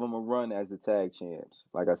give them a run as the tag champs.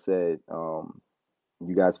 Like I said,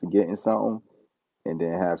 you guys forgetting something, and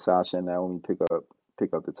then have Sasha and Naomi pick up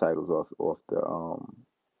the titles off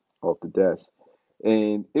the desk.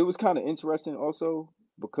 And it was kind of interesting also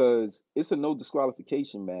because it's a no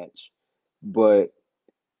disqualification match, but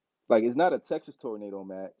like it's not a Texas tornado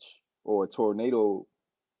match or a tornado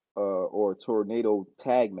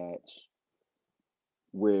tag match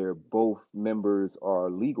where both members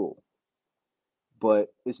are legal,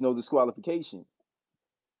 but it's no disqualification.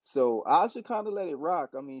 So I should kind of let it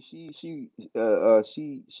rock. I mean, she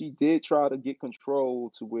did try to get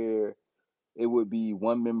control to where it would be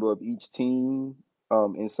one member of each team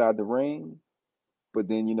inside the ring. But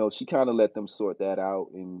then, she kind of let them sort that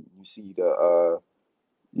out, and you see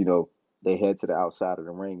you know, they head to the outside of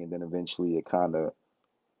the ring, and then eventually it kind of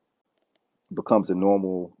becomes a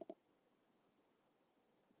normal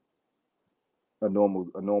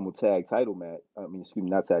tag title match. I mean, excuse me,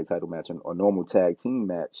 not tag title match, a normal tag team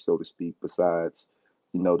match, so to speak. Besides,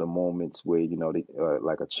 the moments where they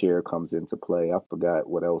like a chair comes into play. I forgot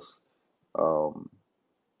what else um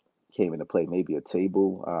came into play. Maybe a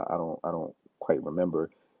table. I don't quite remember,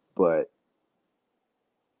 but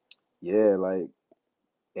yeah, like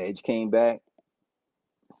Edge came back.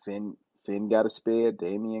 Finn Finn got a spare.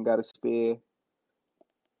 Damian got a spare. You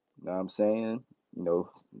know what I'm saying? You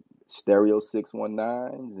know, Stereo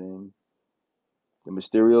 619s and the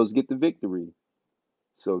Mysterios get the victory.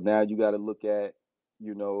 So now you got to look at,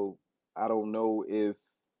 you know, I don't know if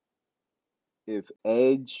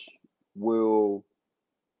Edge will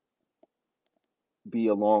be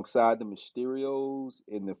alongside the Mysterios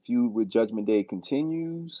and the feud with Judgment Day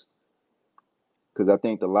continues. Because I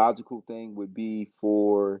think the logical thing would be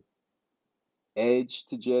for Edge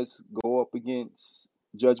to just go up against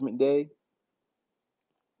Judgment Day.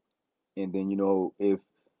 And then, if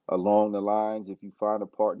along the lines, if you find a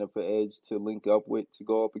partner for Edge to link up with to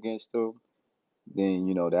go up against them,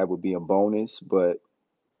 then, that would be a bonus. But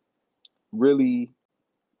really,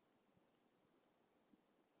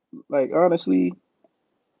 like, honestly,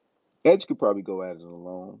 Edge could probably go at it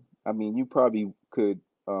alone. I mean, you probably could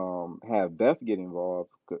have Beth get involved,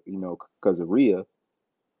 because of Rhea.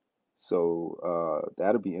 So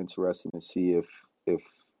that'll be interesting to see if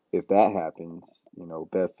if that happens.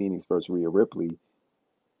 Beth Phoenix versus Rhea Ripley.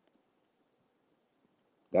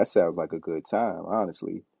 That sounds like a good time,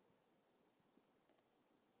 honestly.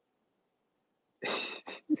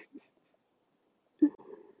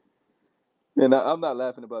 And I'm not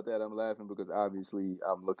laughing about that. I'm laughing because obviously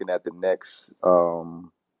I'm looking at the next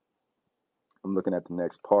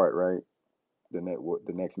part, right?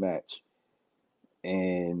 The next match,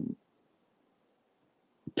 and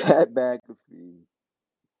Pat McAfee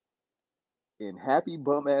and Happy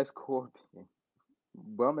Bum Ass Corbin,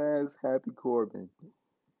 Bum Ass Happy Corbin.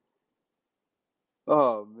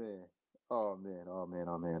 Oh man, oh man, oh man,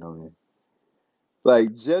 oh man, oh man.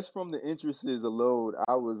 Like just from the entrances alone,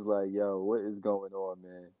 I was like, "Yo, what is going on,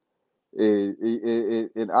 man?"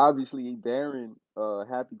 And obviously, Baron,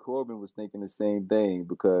 Happy Corbin was thinking the same thing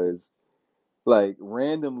because, like,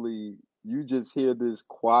 randomly, you just hear this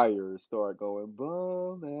choir start going,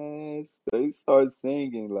 bum ass. They start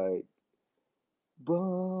singing, like,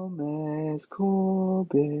 bum ass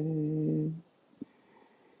Corbin.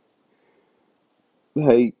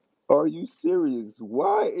 Like, are you serious?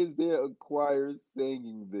 Why is there a choir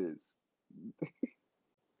singing this?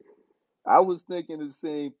 I was thinking the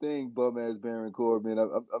same thing, bum ass Baron Corbin.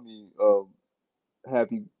 I mean,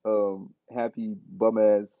 happy bum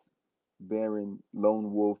ass Baron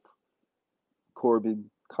Lone Wolf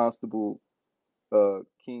Corbin Constable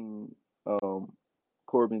King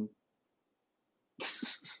Corbin.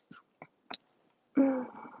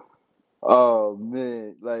 Oh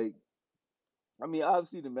man, like I mean,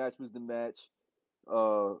 obviously the match was the match.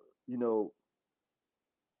 Uh, you know,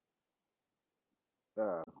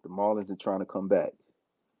 the Marlins are trying to come back.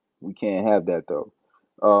 We can't have that though.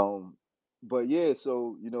 But yeah,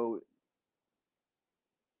 so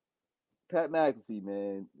Pat McAfee,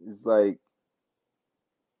 man, is like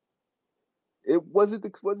it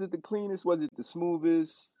the cleanest? Was it the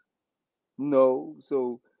smoothest? No.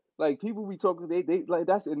 So like people be talking, they like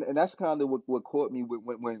and that's kind of what caught me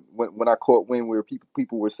when I caught wind where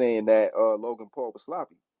people were saying that Logan Paul was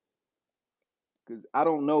sloppy because I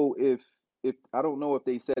don't know if if I don't know if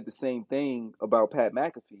they said the same thing about Pat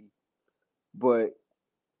McAfee, but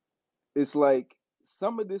it's like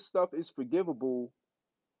some of this stuff is forgivable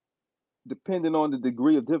depending on the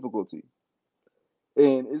degree of difficulty.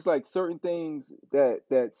 And it's like certain things that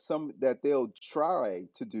they'll try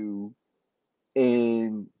to do,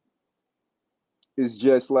 and it's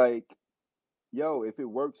just like, yo, if it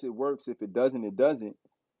works, it works. If it doesn't, it doesn't.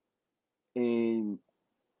 And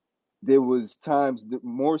there was times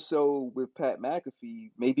more so with Pat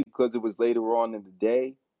McAfee, maybe because it was later on in the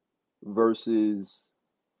day versus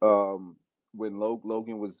um, when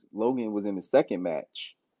Logan was in the second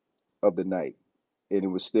match of the night, and it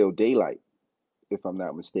was still daylight, if I'm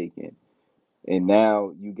not mistaken. And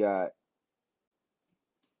now you got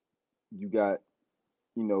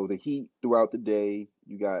the heat throughout the day.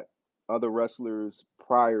 You got other wrestlers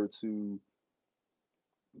prior to.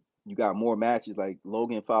 You got more matches. Like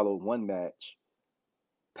Logan followed one match.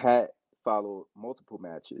 Pat followed multiple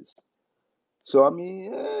matches. So I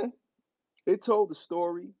mean, it told the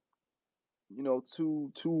story.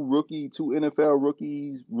 Two NFL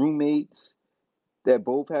rookies, roommates that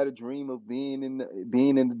both had a dream of being in the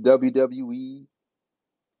WWE.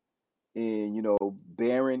 And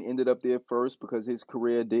Baron ended up there first because his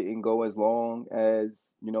career didn't go as long as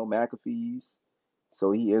McAfee's,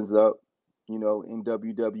 so he ends up in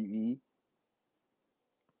WWE,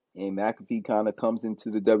 and McAfee kind of comes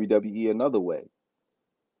into the WWE another way.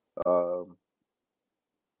 Um,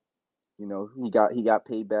 he got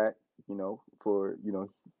paid back, for he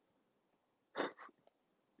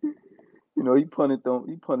punted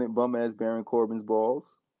bum ass Baron Corbin's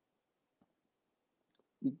balls.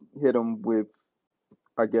 He hit him with,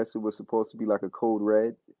 I guess it was supposed to be like a code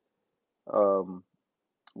red, um,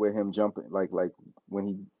 where him jumping like when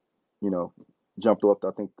he you know jumped off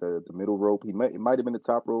I think the middle rope. It might have been the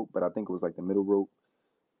top rope, but I think it was like the middle rope,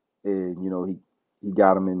 and he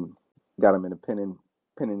got him in a pinning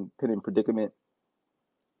predicament,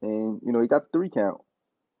 and he got the 3 count.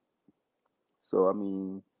 So I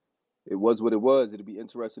mean, it was what it was. It'll be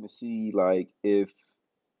interesting to see like if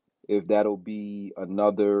that'll be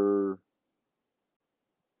another,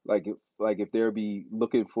 if they'll be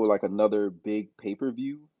looking for like another big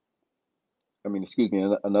pay-per-view. I mean, excuse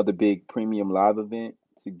me, another big premium live event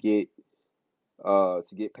to get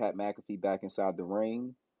Pat McAfee back inside the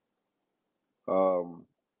ring. Um,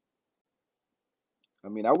 I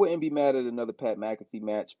mean, I wouldn't be mad at another Pat McAfee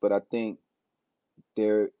match, but I think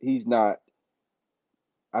he's not.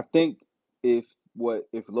 I think if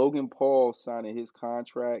Logan Paul signing his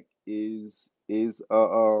contract is like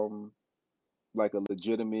a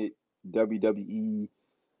legitimate WWE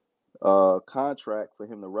contract for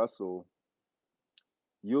him to wrestle,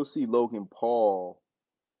 you'll see Logan Paul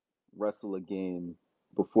wrestle again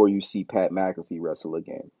before you see Pat McAfee wrestle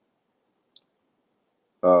again.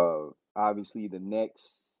 Obviously, the next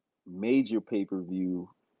major pay per view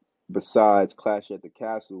besides Clash at the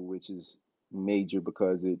Castle, which is major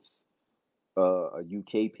because it's a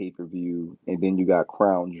UK pay per view, and then you got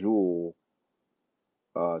Crown Jewel.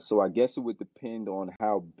 So I guess it would depend on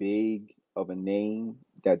how big of a name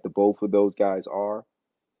that the both of those guys are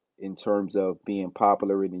in terms of being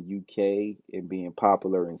popular in the UK and being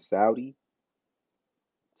popular in Saudi,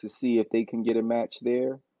 to see if they can get a match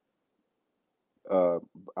there. Uh,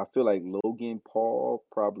 I feel like Logan Paul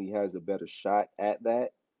probably has a better shot at that,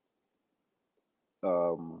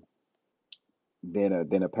 um, than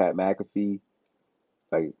a Pat McAfee.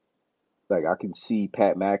 Like I can see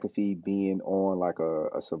Pat McAfee being on like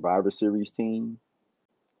a Survivor Series team.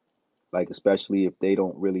 Like especially if they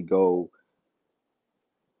don't really go,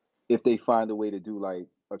 if they find a way to do like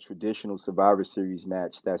a traditional Survivor Series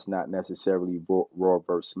match that's not necessarily Raw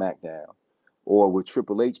versus SmackDown, or with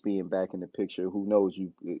Triple H being back in the picture, who knows?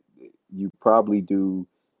 You probably do.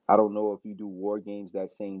 I don't know if you do War Games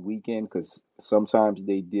that same weekend, because sometimes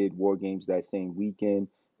they did War Games that same weekend,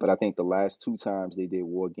 but I think the last 2 times they did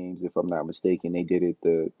War Games, if I'm not mistaken, they did it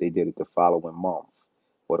the following month,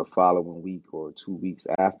 or the following week, or 2 weeks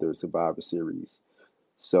after Survivor Series.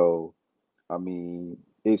 So I mean,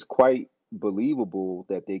 it's quite believable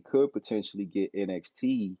that they could potentially get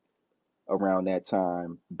NXT around that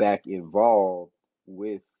time back involved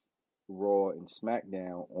with Raw and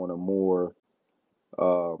SmackDown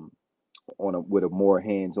um with a more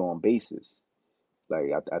hands-on basis.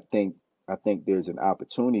 Like I think there's an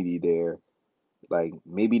opportunity there. Like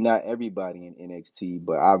maybe not everybody in NXT,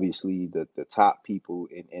 but obviously the top people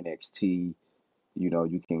in NXT,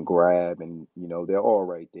 you can grab, and they're all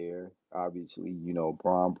right there. Obviously,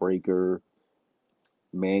 Braun Breaker,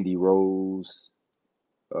 Mandy Rose,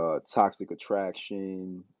 Toxic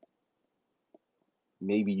Attraction,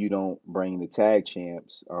 maybe you don't bring the tag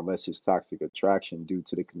champs unless it's Toxic Attraction due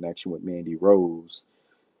to the connection with Mandy Rose,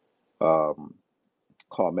 um,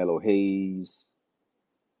 Carmelo Hayes.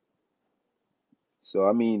 So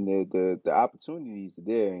I mean the opportunities are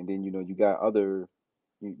there, and then you got other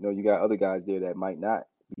guys there that might not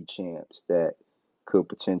be champs that could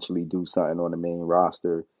potentially do something on the main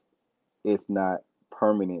roster, if not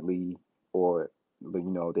permanently, or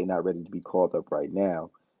they're not ready to be called up right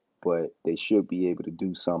now, but they should be able to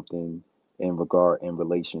do something in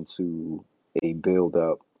relation to a build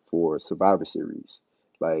up for Survivor Series,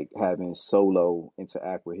 like having Solo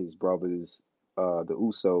interact with his brothers, the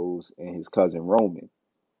Usos, and his cousin Roman.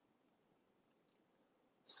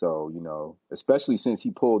 So, especially since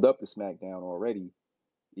he pulled up to SmackDown already,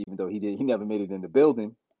 even though he never made it in the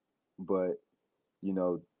building, but you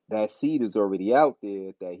know, that seed is already out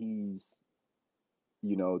there that he's,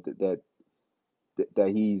 that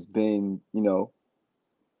he's been,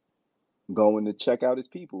 going to check out his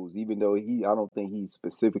peoples, even though I don't think he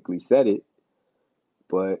specifically said it,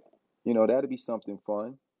 but that'd be something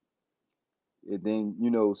fun. And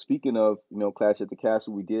then, speaking of, Clash at the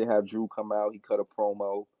Castle, we did have Drew come out. He cut a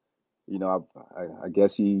promo. I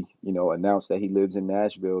guess he, announced that he lives in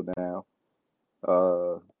Nashville now.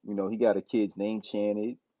 He got a kid's name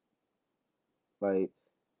chanted. Like,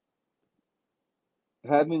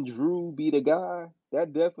 having Drew be the guy,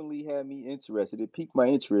 that definitely had me interested. It piqued my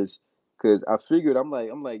interest because I figured I'm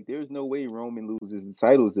like, there's no way Roman loses the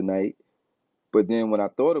titles tonight. But then when I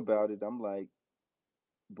thought about it, I'm like,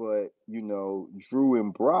 but Drew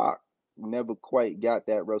and Brock never quite got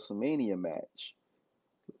that WrestleMania match.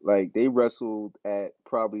 Like they wrestled at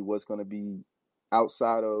probably what's going to be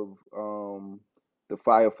outside of the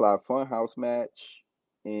Firefly Funhouse match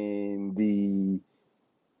and the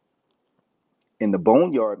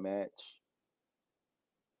Boneyard match.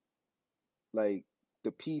 Like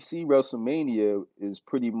the PC WrestleMania is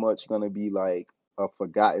pretty much going to be like a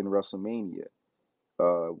forgotten WrestleMania.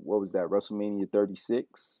 What was that? WrestleMania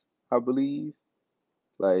 36, I believe.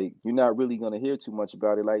 Like you're not really going to hear too much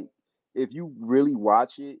about it. Like if you really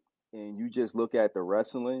watch it and you just look at the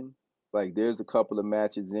wrestling, like there's a couple of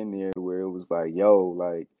matches in there where it was like, yo,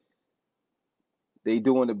 like they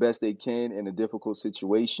doing the best they can in a difficult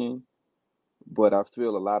situation, but I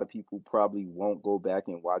feel a lot of people probably won't go back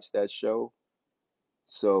and watch that show.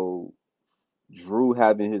 So Drew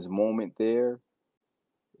having his moment there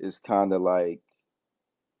is kind of like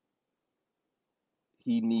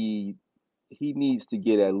he need he needs to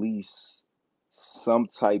get at least some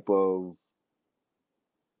type of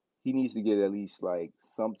he needs to get at least like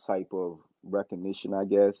some type of recognition, I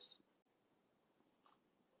guess,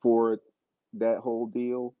 for that whole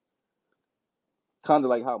deal. Kind of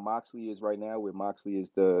like how Moxley is right now, where Moxley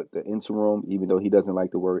is the interim, even though he doesn't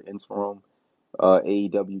like the word interim,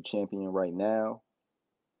 AEW champion right now,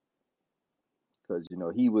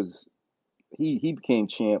 because he became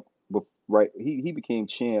champ, right? He became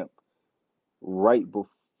champ right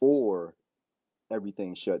before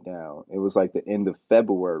everything shut down. It was like the end of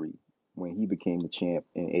February when he became the champ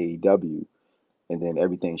in AEW, and then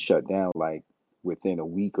everything shut down like within a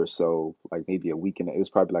week or so, like maybe a week and it was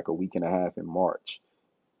probably like a week and a half in March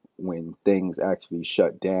when things actually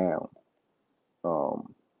shut down.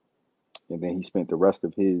 Um, and then he spent the rest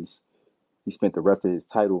of his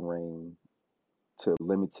title reign to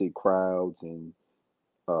limited crowds and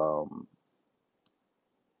um,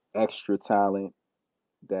 extra talent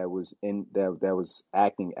that was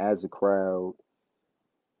acting as a crowd.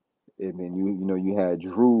 And then you had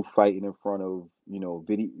Drew fighting in front of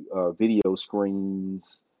video screens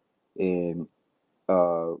and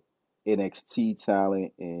uh, NXT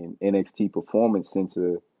talent and NXT Performance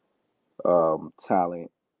Center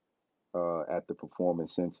talent at the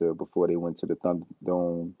Performance Center before they went to the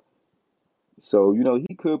Thunderdome. So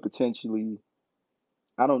he could potentially.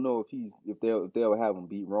 I don't know if they'll have him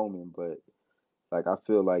beat Roman, but like I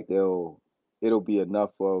feel like it'll be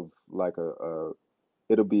enough of like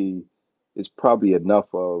it'll be it's probably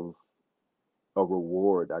enough of a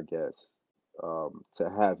reward, I guess, to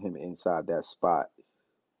have him inside that spot,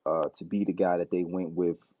 to be the guy that they went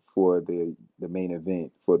with for the main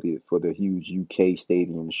event for the huge UK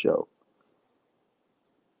stadium show.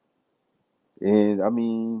 And I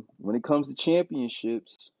mean, when it comes to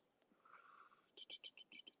championships,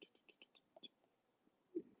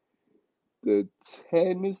 the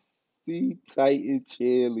Tennessee Titan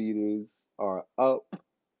cheerleaders are up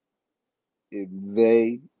and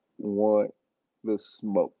they want the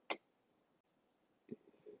smoke.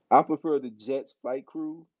 I prefer the Jets flight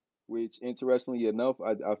crew, which interestingly enough,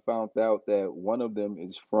 I found out that one of them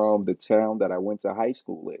is from the town that I went to high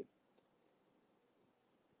school in.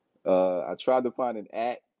 I tried to find an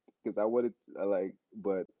at because I wanted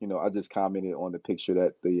but I just commented on the picture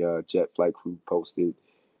that the jet flight crew posted.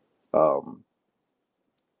 Um,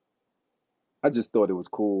 I just thought it was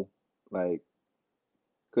cool, like,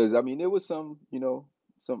 because I mean there was some,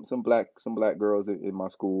 some black girls in my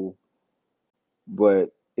school,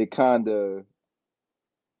 but it kind of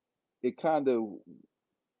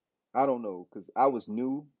I don't know because I was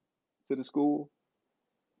new to the school,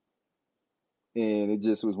 and it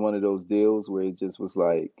just was one of those deals where it just was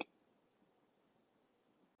like,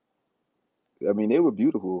 I mean, they were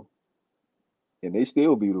beautiful and they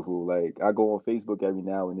still beautiful. Like I go on Facebook every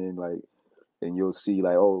now and then, like, and you'll see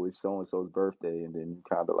like, oh, it's so and so's birthday, and then you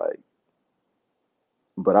kind of like.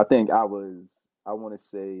 But I think I want to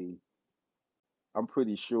say, I'm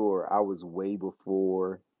pretty sure I was way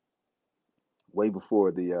before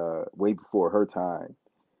her time.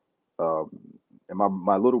 Um, and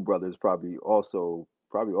my little brother is probably also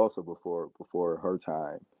before her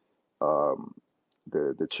time. Um,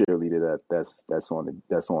 the cheerleader that's on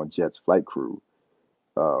Jet's flight crew.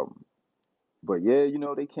 Um, but yeah,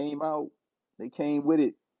 they came with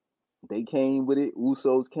it. They came with it.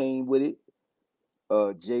 Usos came with it.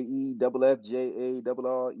 JEFFJARRETT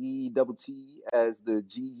as the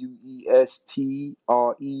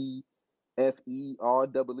GUESTREFEREE.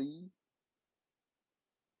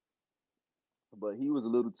 But he was a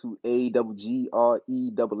little too AGGRESSIVE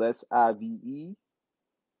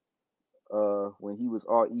when he was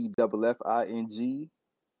REFFING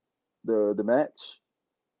the match.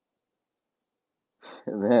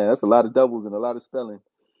 Man, that's a lot of doubles and a lot of spelling.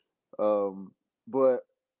 But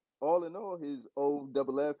all in all, his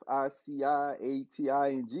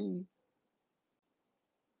OFFICIATING,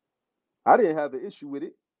 I didn't have an issue with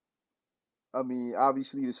it. I mean,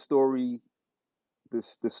 obviously the story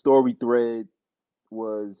thread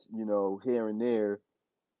was, here and there.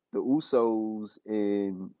 The Usos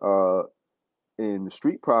and the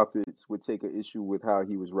Street Profits would take an issue with how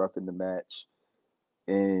he was roughing the match,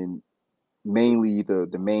 and mainly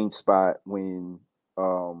the main spot when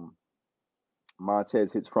um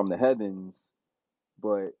Montez hits from the heavens,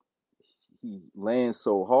 but he lands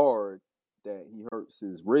so hard that he hurts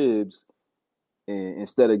his ribs. And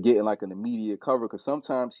instead of getting like an immediate cover, because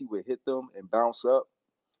sometimes he would hit them and bounce up,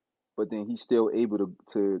 but then he's still able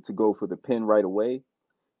to go for the pin right away.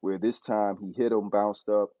 Where this time he hit him, bounced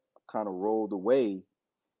up, kind of rolled away,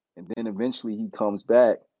 and then eventually he comes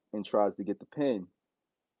back and tries to get the pin,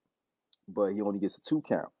 but he only gets a 2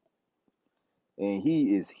 count, and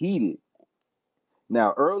he is heated.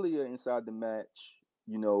 Now earlier inside the match,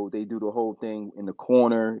 they do the whole thing in the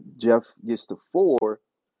corner. Jeff gets to 4,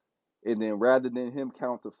 and then rather than him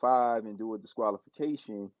count to 5 and do a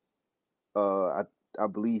disqualification, I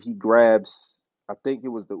believe he grabs. I think it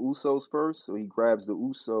was the Usos first, so he grabs the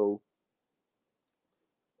Uso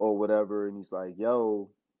or whatever, and he's like, "Yo,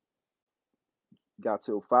 got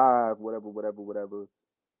till 5, whatever, whatever, whatever."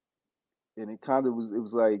 And it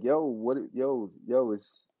was like, "Yo, what? Yo,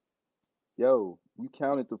 you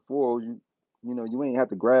counted to 4. You ain't have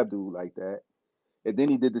to grab dude like that." And then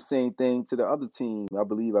he did the same thing to the other team. I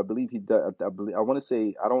believe he did. I want to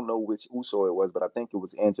say, I don't know which Uso it was, but I think it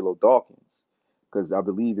was Angelo Dawkins, because I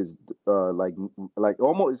believe it's like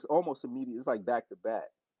almost it's almost immediate. It's like back to back,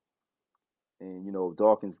 and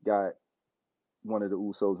Dawkins got one of the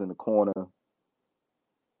Usos in the corner.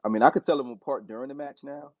 I mean, I could tell them apart during the match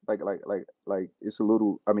now. Like it's a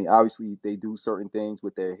little. I mean, obviously they do certain things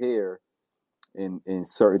with their hair and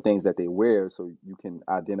certain things that they wear, so you can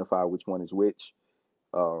identify which one is which.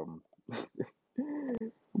 Um,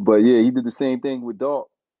 but yeah, he did the same thing with Dawk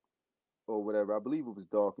or whatever. I believe it was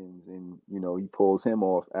Dawkins, and he pulls him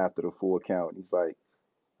off after the 4 count. He's like,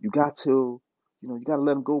 "You got to, you got to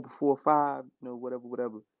let him go before 5, whatever,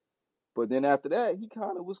 whatever." But then after that, he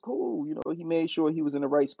kind of was cool. He made sure he was in the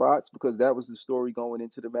right spots, because that was the story going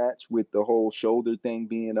into the match, with the whole shoulder thing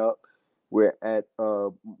being up. Where at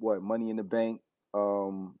what Money in the Bank,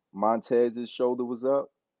 Montez's shoulder was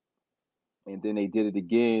up, and then they did it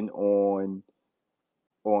again on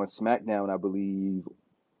SmackDown, I believe,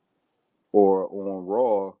 or on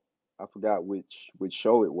Raw. I forgot which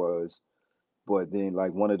show it was, but then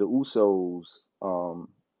like one of the Usos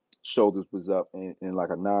shoulders was up in like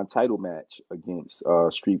a non-title match against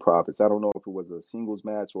Street Profits. I don't know if it was a singles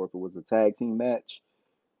match or if it was a tag team match,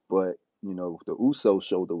 but the Uso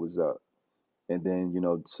shoulder was up. And then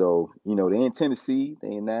so they in Tennessee,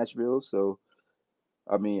 they in Nashville, so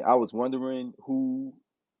I mean, I was wondering who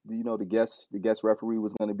the guest referee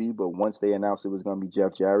was going to be, but once they announced it was going to be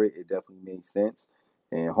Jeff Jarrett, it definitely made sense.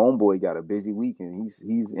 And Homeboy got a busy week, and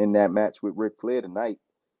he's in that match with Ric Flair tonight.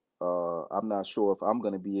 I'm not sure if I'm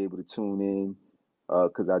gonna be able to tune in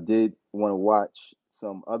because I did want to watch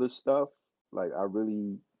some other stuff. Like I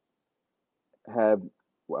really have.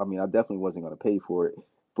 Well, I mean, I definitely wasn't gonna pay for it,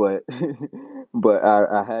 but but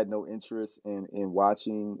I had no interest in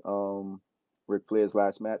watching Ric Flair's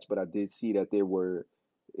last match. But I did see that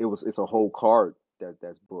it's a whole card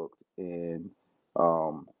that's booked, and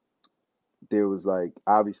um there was like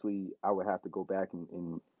obviously I would have to go back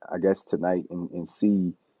and I guess tonight and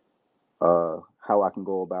see how I can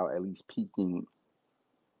go about at least peeking.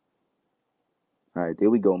 All right, there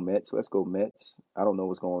we go, Mets. Let's go, Mets. I don't know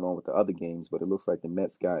what's going on with the other games, but it looks like the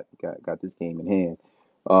Mets got this game in hand.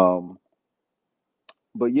 Um,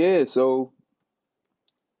 but yeah, so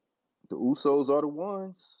the Usos are the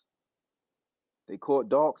ones. They caught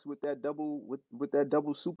Dogs with that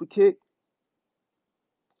double super kick.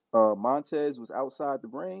 Montez was outside the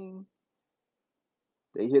ring.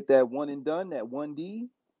 They hit that one and done, that 1D.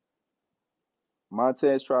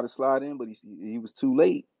 Montez tried to slide in, but he was too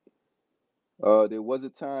late. There was a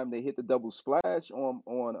time they hit the double splash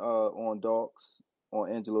on Dawkins,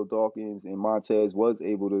 on Angelo Dawkins, and Montez was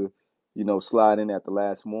able to, slide in at the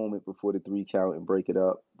last moment before the 3 count and break it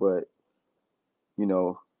up. But you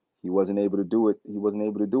know, he wasn't able to do it. He wasn't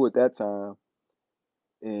able to do it that time.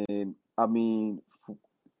 And I mean,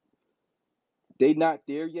 they not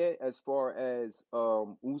there yet as far as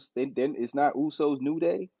then it's not Usos New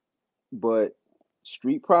Day, but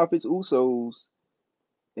Street Profits Usos.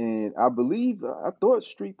 And I believe I thought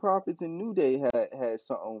Street Profits and New Day had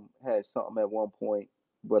something at one point,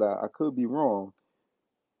 but I could be wrong.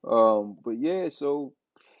 But yeah, so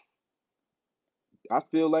I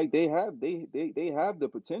feel like they have the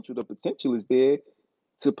potential. The potential is there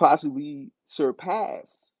to possibly surpass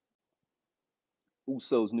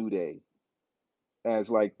Usos New Day as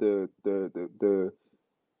like the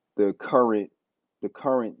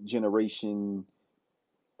current generation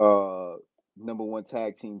uh number one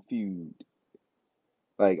tag team feud.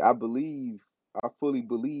 Like I fully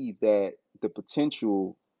believe that the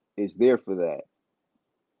potential is there for that.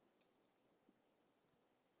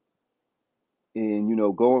 And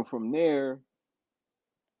going from there,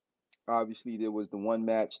 obviously there was the one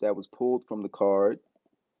match that was pulled from the card,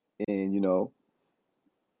 and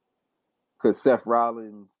because Seth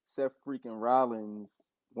freaking Rollins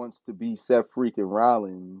wants to be Seth freaking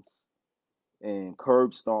Rollins, and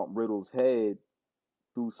curb stomp Riddle's head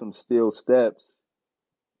through some steel steps,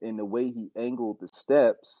 and the way he angled the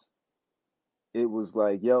steps, it was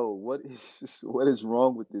like, yo, what is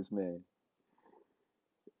wrong with this man?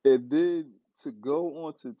 And then to go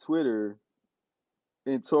onto Twitter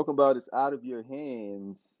and talk about it's out of your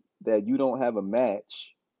hands that you don't have a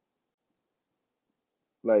match.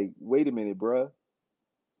 Like, wait a minute, bruh.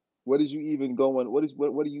 What is you even going? What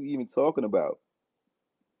are you even talking about?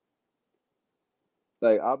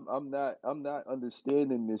 Like, I'm not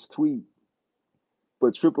understanding this tweet.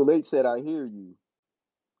 But Triple H said I hear you.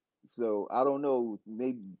 So I don't know.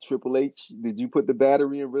 Maybe Triple H, did you put the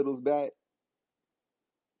battery in Riddle's back?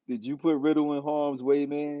 Did you put Riddle in harm's way,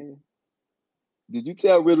 man? Did you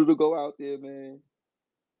tell Riddle to go out there, man?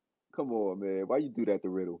 Come on, man. Why you do that to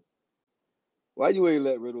Riddle? Why you ain't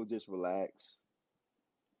let Riddle just relax?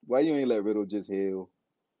 Why you ain't let Riddle just heal?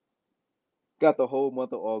 Got the whole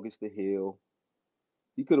month of August to heal.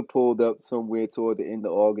 He could have pulled up somewhere toward the end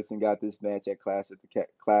of August and got this match at Clash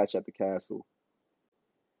at the Castle.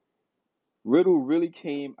 Riddle really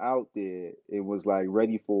came out there and was like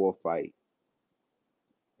ready for a fight.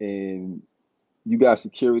 And you got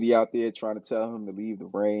security out there trying to tell him to leave the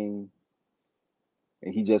ring,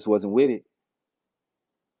 and he just wasn't with it.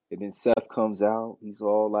 And then Seth comes out. He's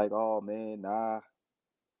all like, "Oh man, nah,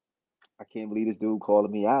 I can't believe this dude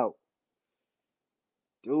calling me out,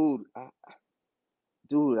 dude. I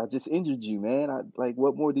just injured you, man. I like,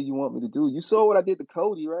 what more do you want me to do? You saw what I did to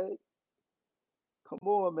Cody, right? Come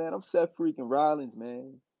on, man. I'm Seth freaking Rollins,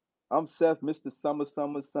 man. I'm Seth, Mr.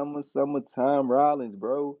 Summertime Rollins,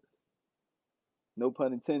 bro. No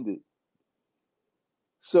pun intended.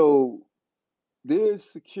 So there's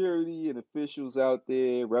security and officials out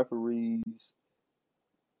there, referees,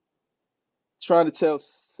 trying to tell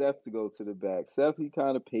Seth to go to the back. Seth, he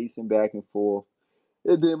kind of pacing back and forth.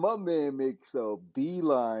 And then my man makes a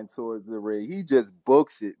beeline towards the ring. He just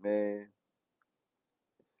books it, man.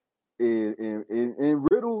 And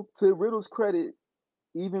Riddle, to Riddle's credit,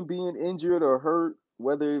 even being injured or hurt,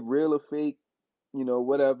 whether real or fake,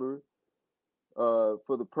 whatever,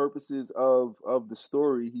 for the purposes of the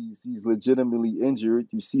story, he's legitimately injured.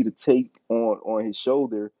 You see the tape on his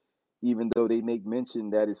shoulder, even though they make mention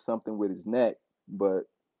that it's something with his neck. But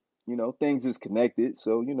things is connected,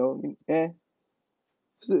 so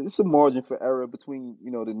it's a margin for error between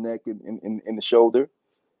the neck and the shoulder.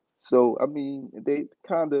 So I mean, they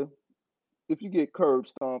kind of, if you get curb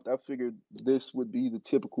stomped, I figured this would be the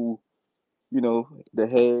typical, the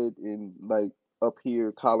head and like up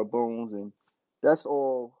here collarbones, and that's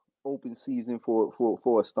all open season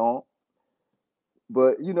for a stomp.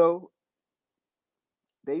 But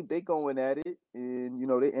they going at it,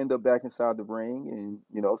 and they end up back inside the ring,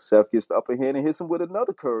 and Seth gets the upper hand and hits him with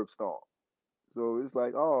another curb stomp. So it's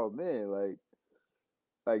like, oh man,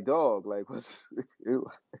 like dog, like what's it,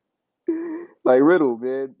 like Riddle,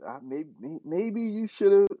 man. Maybe you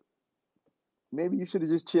should have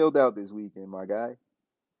just chilled out this weekend, my guy.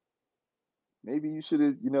 Maybe you should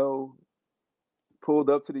have,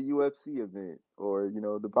 pulled up to the UFC event, or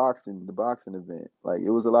the boxing event. Like,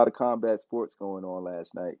 it was a lot of combat sports going on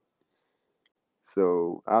last night.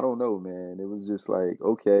 So I don't know, man. It was just like,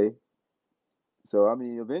 okay. So I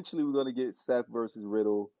mean, eventually we're gonna get Seth versus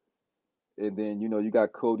Riddle, and then you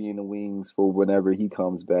got Cody in the wings for whenever he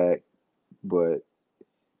comes back. But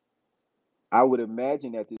I would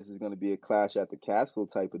imagine that this is gonna be a Clash at the Castle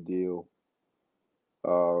type of deal,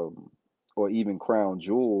 um, or even Crown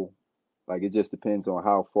Jewel. Like, it just depends on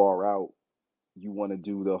how far out you want to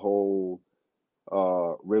do the whole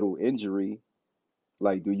Riddle injury.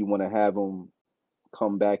 Like, do you want to have him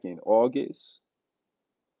come back in August?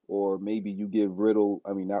 Or maybe you give Riddle,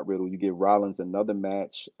 I mean, not Riddle, you give Rollins another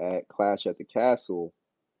match at Clash at the Castle.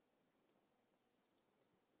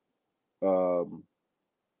 Um,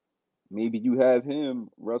 Maybe you have him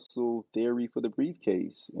wrestle Theory for the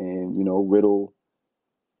briefcase, and, Riddle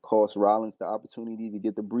cost Rollins the opportunity to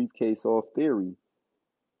get the briefcase off Theory.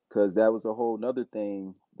 Because that was a whole nother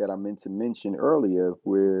thing that I meant to mention earlier,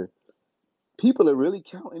 where people are really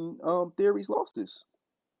counting Theory's losses.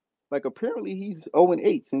 Like, apparently he's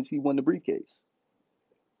 0-8 since he won the briefcase.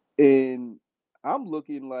 And I'm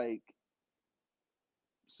looking like,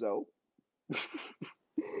 so?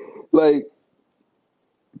 Like,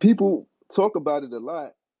 people talk about it a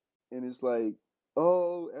lot, and it's like,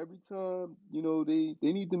 oh, every time,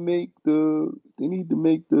 they need to make the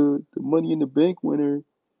Money in the Bank winner,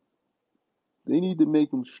 they need to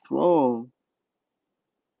make them strong.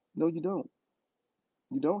 No, you don't.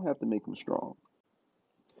 You don't have to make them strong.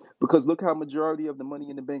 Because look how majority of the Money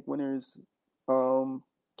in the Bank winners um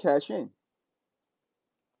cash in.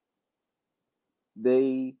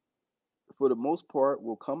 They, for the most part,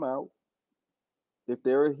 will come out. If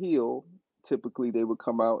they're a heel, typically they would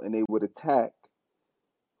come out and they would attack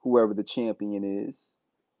whoever the champion is,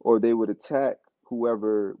 or they would attack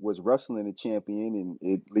whoever was wrestling the champion, and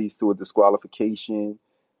it leads to a disqualification.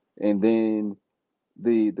 And then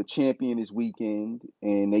the champion is weakened,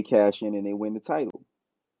 and they cash in and they win the title.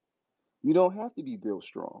 You don't have to be built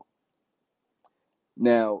strong.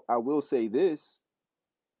 Now, I will say this: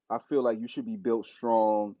 I feel like you should be built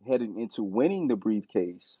strong heading into winning the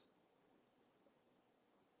briefcase,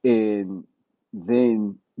 and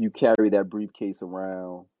then you carry that briefcase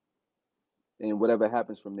around, and whatever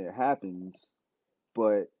happens from there happens.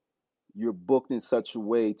 But you're booked in such a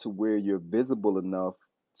way to where you're visible enough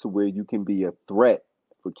to where you can be a threat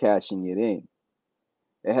for cashing it in.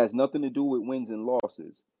 It has nothing to do with wins and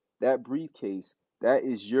losses. That briefcase, that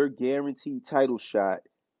is your guaranteed title shot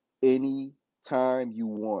any time you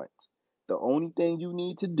want. The only thing you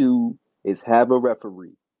need to do is have a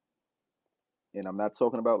referee. And I'm not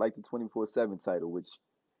talking about like the 24/7 title, which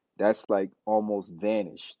that's like almost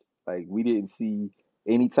vanished. Like, we didn't see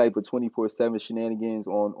any type of 24/7 shenanigans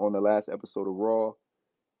on the last episode of Raw.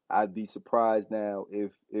 I'd be surprised now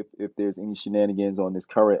if there's any shenanigans on this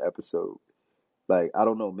current episode. Like, I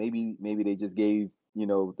don't know, maybe they just gave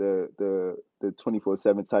the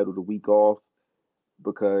 24/7 title the week off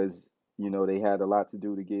because they had a lot to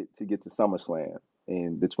do to get to SummerSlam,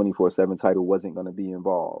 and the 24/7 title wasn't going to be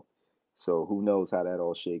involved. So who knows how that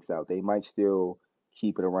all shakes out? They might still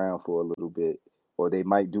keep it around for a little bit, or they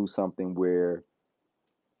might do something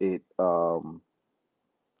it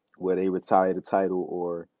where they retire the title,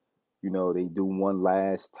 or they do one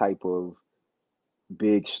last type of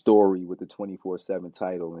big story with the 24/7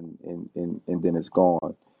 title, and then it's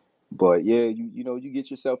gone. But yeah, you get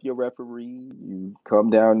yourself your referee, you come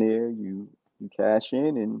down there, you cash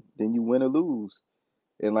in, and then you win or lose.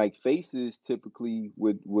 And like, faces typically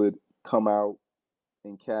would come out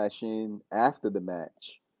and cash in after the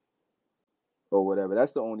match or whatever.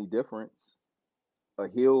 That's the only difference. A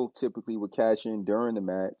heel typically would cash in during the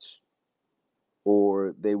match,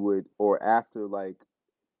 or after, like,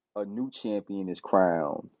 a new champion is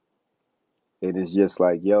crowned. And it's just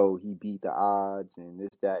like, yo, he beat the odds and this,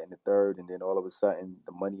 that, and the third, and then all of a sudden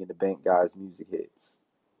the Money in the Bank guy's music hits.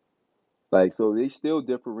 Like, so they still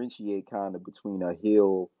differentiate kind of between a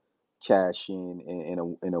heel cash in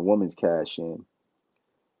and a woman's cash in.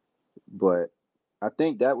 But I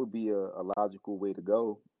think that would be a logical way to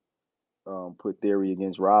go. Put Theory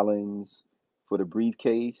against Rollins for the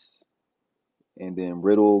briefcase, and then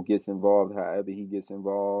Riddle gets involved however he gets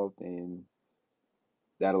involved, and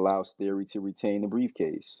that allows Theory to retain the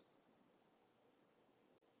briefcase.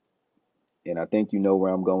 And I think you know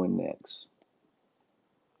where I'm going next.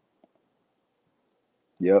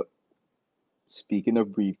 Yep. Speaking of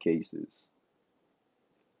briefcases,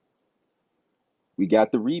 we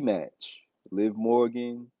got the rematch. Liv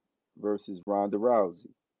Morgan versus Ronda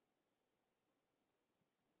Rousey.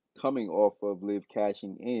 Coming off of Liv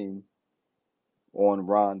cashing in on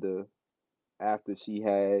Ronda after she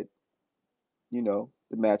had, the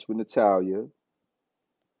match with Natalia.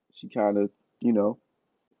 She kind of, you know,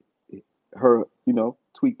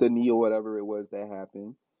 tweaked the knee or whatever it was that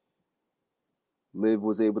happened. Liv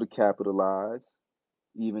was able to capitalize,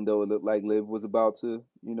 even though it looked like Liv was about to,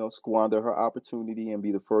 squander her opportunity and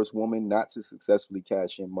be the first woman not to successfully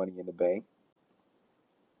cash in Money in the Bank.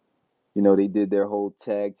 They did their whole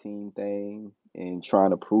tag team thing and trying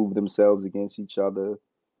to prove themselves against each other.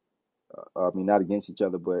 I mean, not against each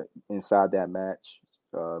other, but inside that match.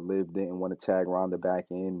 Liv didn't want to tag Ronda back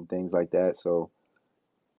in and things like that. So,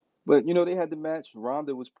 but they had the match.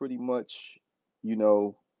 Ronda was pretty much, you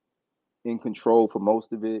know, in control for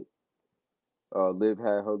most of it. Liv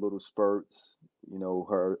had her little spurts,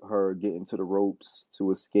 her getting to the ropes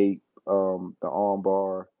to escape the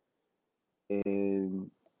armbar,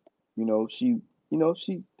 and she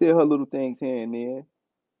did her little things here and there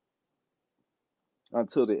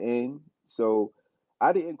until the end. So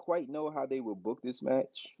I didn't quite know how they would book this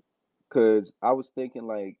match because I was thinking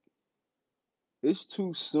like it's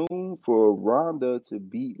too soon for Ronda to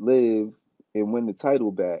beat Liv and win the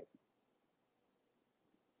title back.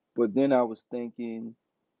 But then I was thinking,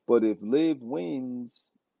 but if Liv wins,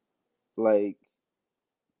 like,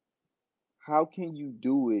 how can you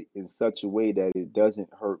do it in such a way that it doesn't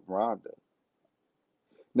hurt Ronda?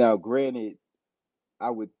 Now, granted,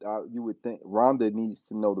 you would think Ronda needs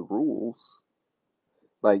to know the rules.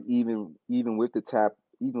 Like even with the tap,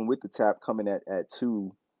 coming at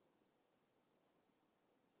two,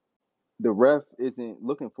 the ref isn't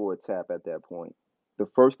looking for a tap at that point. The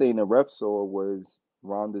first thing the ref saw was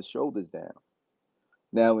Ronda's shoulders down.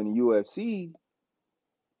 Now in the UFC,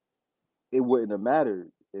 it wouldn't have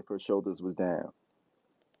mattered if her shoulders was down.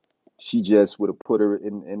 She just would have put her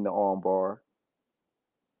in the armbar,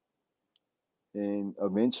 and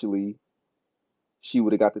eventually she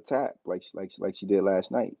would have got the tap like she did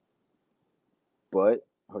last night. But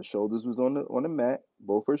her shoulders was on the mat,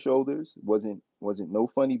 both her shoulders wasn't no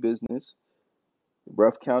funny business.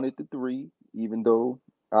 Ref counted the three, even though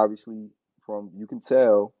obviously from you can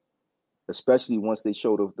tell, especially once they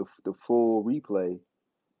showed the full replay,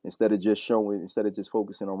 instead of just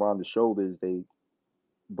focusing around the shoulders, they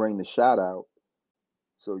bring the shot out,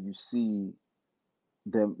 so you see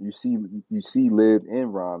Liv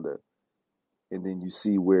and Ronda, and then you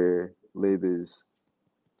see where Liv is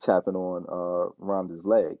tapping on Ronda's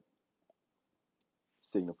leg,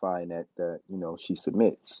 signifying that she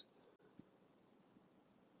submits.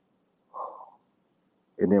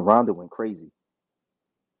 And then Ronda went crazy.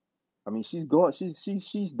 I mean, she's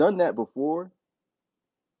done that before,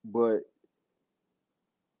 but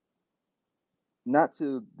not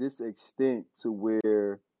to this extent to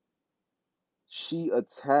where she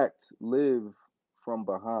attacked Liv from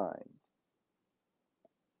behind.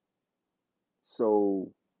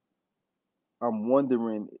 So I'm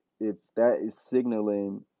wondering if that is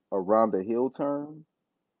signaling a Ronda heel turn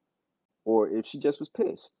or if she just was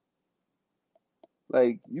pissed.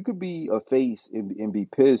 Like you could be a face and be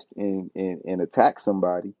pissed and attack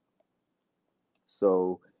somebody.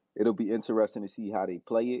 So it'll be interesting to see how they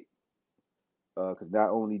play it. Because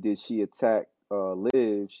not only did she attack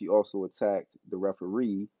Liv, she also attacked the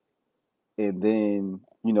referee, and then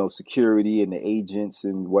security and the agents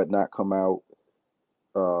and whatnot come out,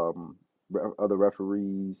 other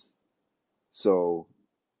referees. So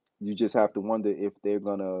you just have to wonder if they're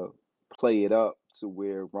gonna play it up to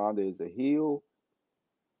where Ronda is a heel,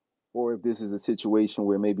 or if this is a situation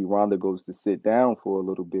where maybe Ronda goes to sit down for a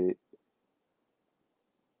little bit,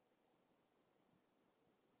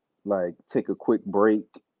 like take a quick break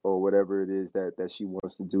or whatever it is that she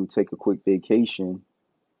wants to do, take a quick vacation,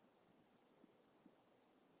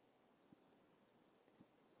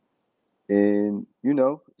 and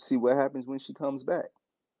see what happens when she comes back.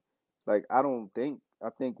 Like I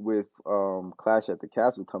think with Clash at the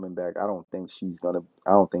Castle coming back, I don't think she's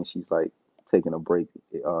like taking a break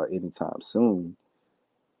anytime soon.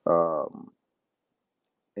 Um,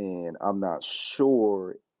 and I'm not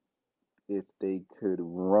sure if they could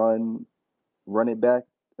run it back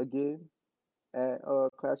again at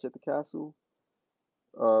Clash at the Castle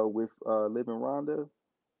with Liv and Ronda.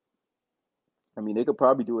 I mean, they could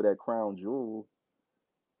probably do it at Crown Jewel.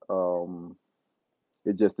 Um,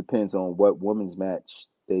 it just depends on what women's match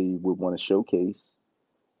they would want to showcase.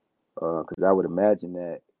 Because I would imagine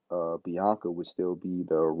that Bianca would still be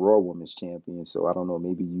the Raw Women's Champion. So I don't know.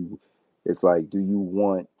 Maybe it's like, do you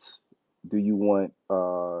want,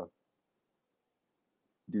 uh,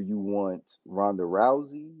 do you want Ronda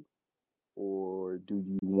Rousey or do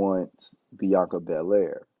you want Bianca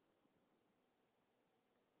Belair?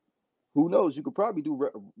 Who knows? You could probably do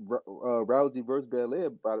Rousey versus Belair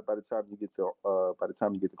by the time you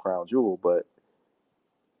get to Crown Jewel. But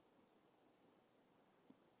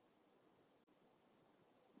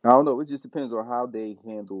I don't know. It just depends on how they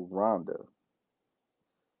handle Ronda.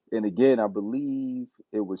 And again, I believe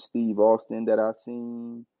it was Steve Austin that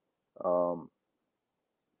Um,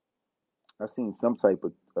 I seen some type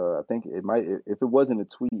of. I think it might. If it wasn't a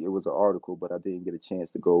tweet, it was an article, but I didn't get a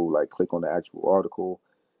chance to go like click on the actual article.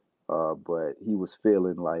 But he was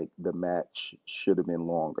feeling like the match should have been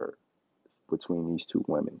longer between these two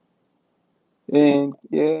women. And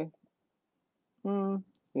yeah, mm,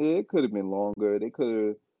 yeah, it could have been longer. They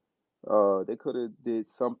could have did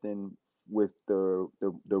something with the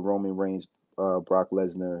Roman Reigns Brock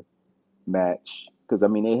Lesnar match because I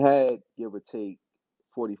mean they had give or take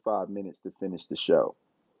 45 minutes to finish the show.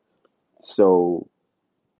 So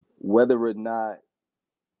whether or not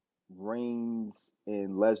Reigns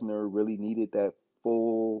and Lesnar really needed that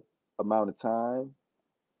full amount of time,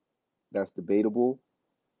 that's debatable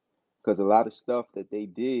because a lot of stuff that they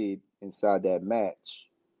did inside that match.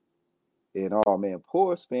 And oh man,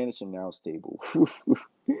 poor Spanish announce table.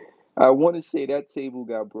 I want to say that table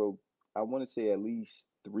got broke. I want to say at least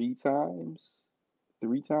three times.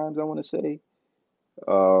 Three times, I want to say.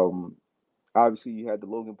 Um, Obviously, you had the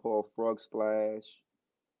Logan Paul frog splash,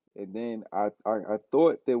 and then I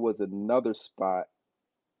thought there was another spot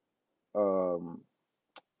um,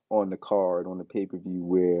 on the card on the pay per view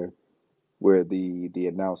where the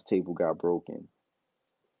announce table got broken.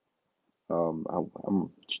 I'm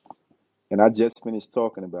and I just finished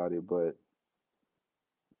talking about it, but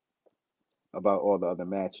about all the other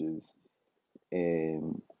matches,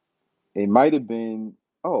 and it might have been.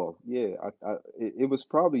 Oh yeah, it was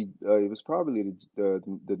probably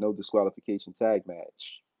the no disqualification tag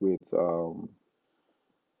match with the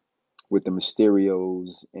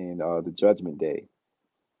Mysterios and the Judgment Day.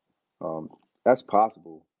 Um, that's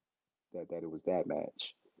possible that it was that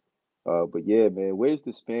match. But yeah, man, where's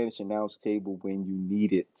the Spanish announce table when you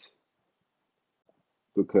need it?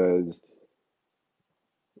 Because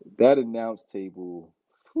that announce table,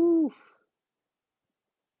 whew,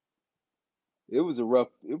 it was a rough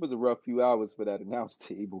few hours for that announce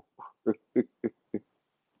table.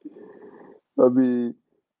 I mean,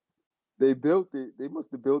 they built it. They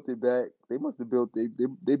must have built it back. They must have built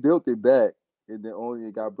they built it back, and then only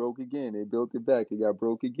it got broke again. They built it back. It got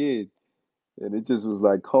broke again, and it just was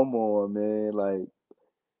like, come on, man! Like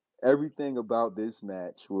everything about this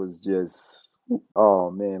match was just,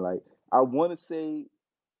 oh man! Like I want to say,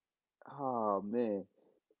 oh man,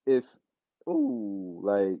 if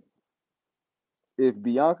like if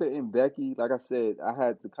Bianca and Becky, like I said, I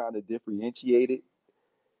had to kind of differentiate it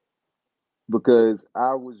because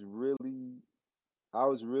I was really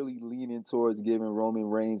leaning towards giving Roman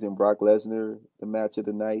Reigns and Brock Lesnar the match of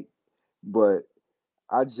the night, but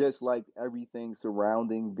I just liked everything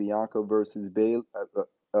surrounding Bianca versus Becky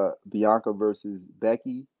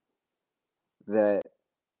that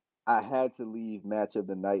I had to leave match of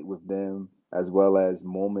the night with them as well as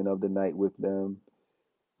moment of the night with them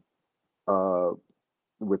uh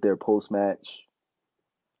with their post match,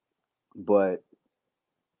 but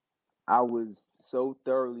I was so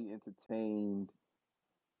thoroughly entertained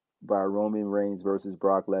by Roman Reigns versus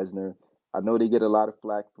Brock Lesnar. I know they get a lot of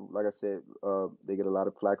flack, like I said, they get a lot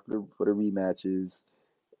of flack for the rematches,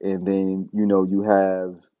 and then you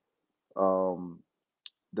have um,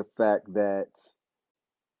 the fact that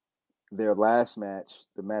their last match,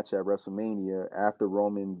 the match at WrestleMania, after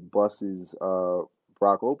Roman busts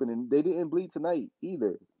Brock open, and they didn't bleed tonight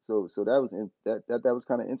either. So that was that was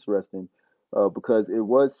kind of interesting because it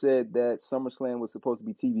was said that SummerSlam was supposed to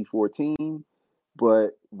be TV 14,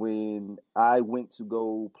 but when I went to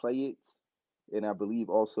go play it, and I believe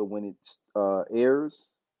also when it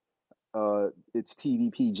airs, it's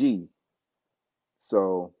TV PG.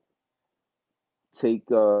 So take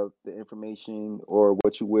the information or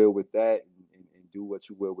what you will with that. do what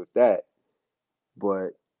you will with that.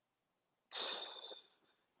 But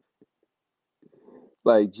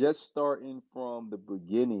like just starting from the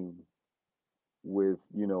beginning with,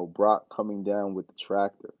 Brock coming down with the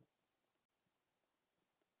tractor.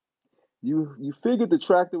 You figured the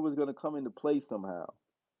tractor was gonna come into play somehow,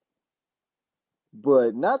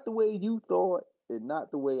 but not the way you thought and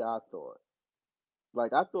not the way I thought.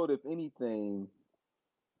 Like I thought if anything,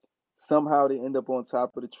 somehow they end up on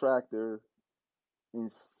top of the tractor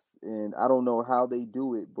and and I don't know how they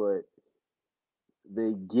do it, but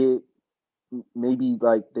they get maybe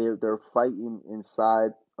like they're fighting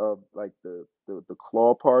inside of like the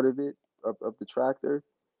claw part of it of the tractor,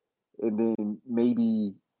 and then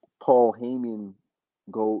maybe Paul Heyman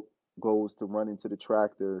go goes to run into the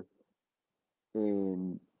tractor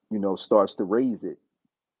and starts to raise it,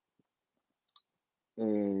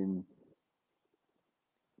 and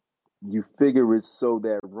you figure it's so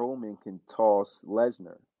that Roman can toss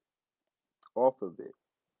Lesnar off of it.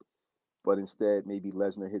 But instead, maybe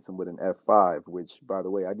Lesnar hits him with an F5, which, by the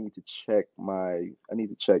way, I need to check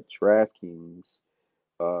DraftKings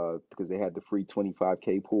because they had the free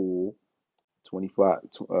 25K pool, 25,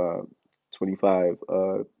 uh, 25,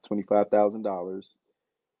 $25,000.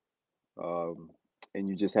 And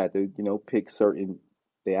you just had to, pick certain,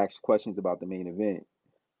 they asked questions about the main event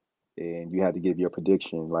and you had to give your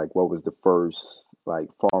prediction, like what was the first like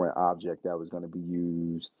foreign object that was going to be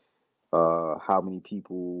used, how many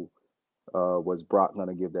people was Brock going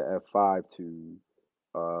to give the F5 to,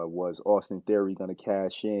 was Austin Theory going to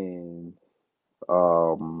cash in,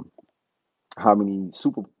 um, how many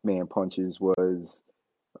Superman punches was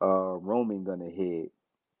Roman going to hit,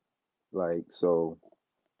 like so.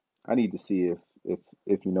 I need to see if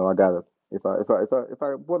I got to if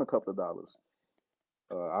I won a couple of dollars.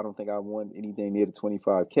 I don't think I won anything near the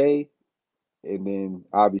 25K. And then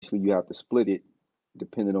obviously you have to split it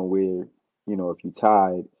depending on where, if you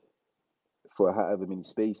tied for however many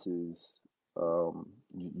spaces,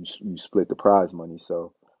 you split the prize money.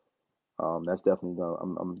 So that's definitely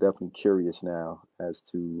going. I'm definitely curious now as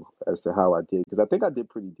to how I did because I think I did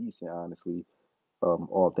pretty decent honestly.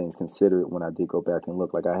 All things considered, when I did go back and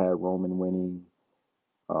look, like I had Roman winning.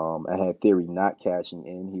 I had Theory not cashing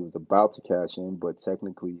in. He was about to cash in, but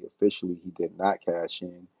technically, officially, he did not cash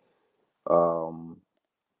in. Um,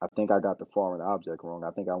 I think I got the foreign object wrong.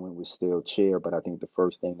 I think I went with steel chair, but I think the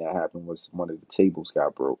first thing that happened was one of the tables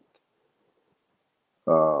got broke.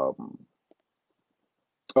 Um,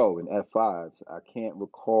 oh, and F5s. I can't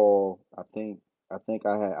recall. I think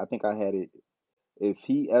I had it. If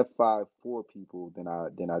he F5 four people, then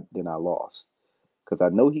I lost. Because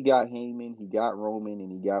I know he got Heyman, he got Roman,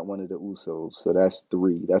 and he got one of the Usos. So that's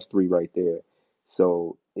three. That's three right there.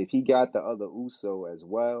 So if he got the other Uso as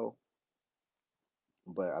well,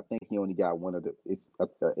 but I think he only got one of the.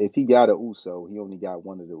 If he got a Uso, he only got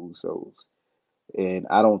one of the Usos, and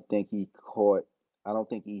I don't think he caught. I don't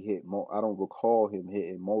think he hit. I don't recall him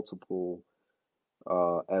hitting multiple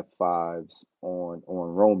F5s on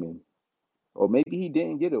Roman, or maybe he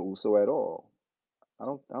didn't get a Uso at all. I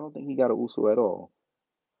don't think he got a Uso at all.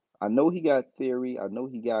 I know he got Theory. I know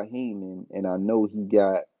he got Heyman, and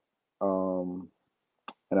um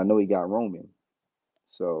I know he got Roman.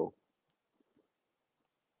 So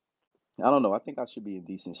I don't know. I think I should be in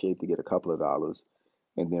decent shape to get a couple of dollars,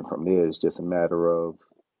 and then from there it's just a matter of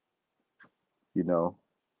you know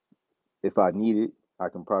if I need it, I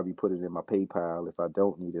can probably put it in my PayPal. If I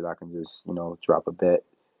don't need it, I can just drop a bet.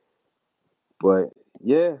 But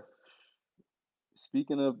yeah,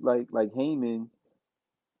 speaking of like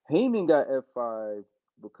Heyman got F5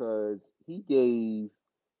 because he gave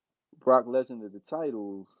Brock Lesnar the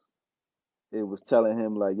titles. It was telling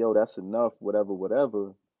him like, yo, that's enough, whatever,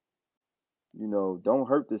 whatever. Don't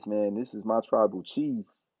hurt this man. This is my tribal chief.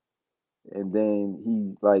 And then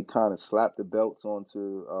he like kind of slapped the belts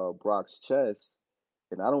onto Brock's chest.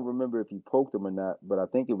 And I don't remember if he poked him or not, but I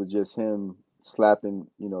think it was just him slapping,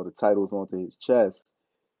 the titles onto his chest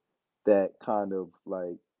that kind of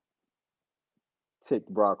like ticked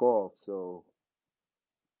Brock off. So,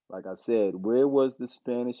 like I said, where was the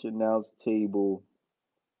Spanish announce table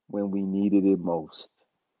when we needed it most?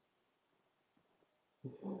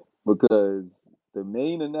 Because the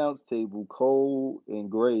main announce table, Cole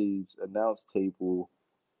and Graves announce table,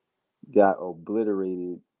 got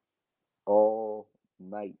obliterated all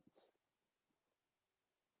night.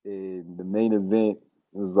 And the main event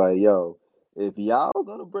was like, yo, if y'all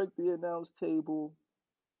gonna break the announce table,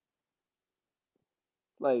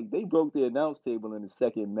 like they broke the announce table in the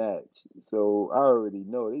second match. So I already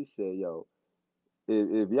know they said, yo,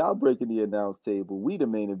 if y'all breaking the announce table, we the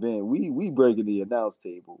main event. We breaking the announce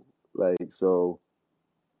table. Like so,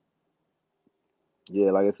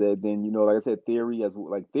 yeah. Like I said, then like I said, Theory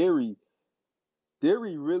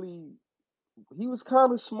really he was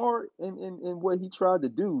kind of smart in what he tried to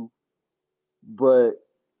do, but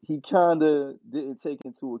he kind of didn't take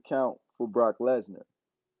into account for Brock Lesnar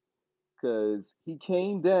because he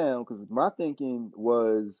came down. Because my thinking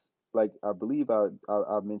was like I believe I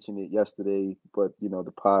mentioned it yesterday, but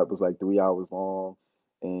the pod was like 3 hours long,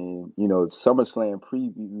 and SummerSlam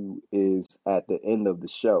preview is at the end of the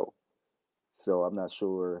show, so I'm not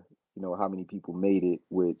sure how many people made it,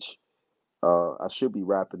 which I should be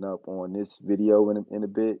wrapping up on this video in a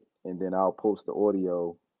bit, and then I'll post the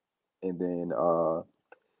audio, and then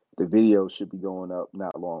the video should be going up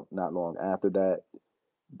not long after that.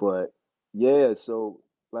 But yeah, so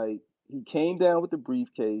like he came down with the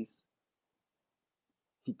briefcase.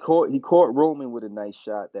 He caught Roman with a nice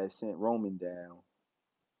shot that sent Roman down,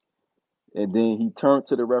 and then he turned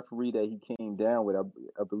to the referee that he came down with.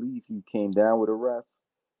 I believe he came down with a ref,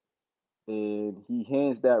 and he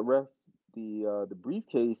hands that ref the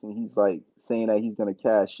briefcase, and he's like saying that he's gonna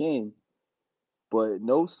cash in. But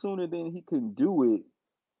no sooner than he can do it,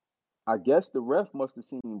 I guess the ref must have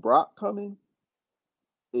seen Brock coming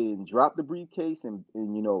and dropped the briefcase and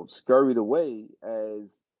scurried away as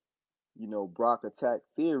Brock attacked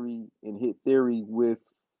Theory and hit Theory with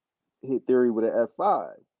an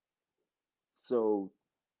F5. So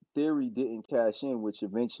Theory didn't cash in, which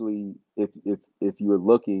eventually, if you're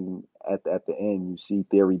looking at the end, you see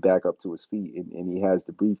Theory back up to his feet and he has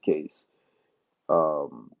the briefcase.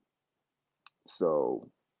 Um, so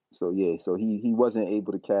yeah, so he wasn't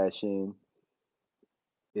able to cash in,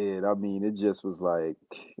 and I mean it just was like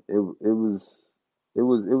it was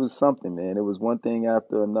something, man. It was one thing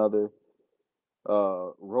after another.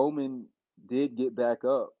 Roman did get back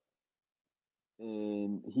up,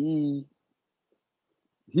 and he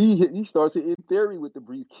starts hitting Theory with the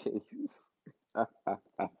briefcase.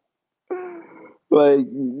 Like,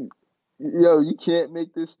 yo, you can't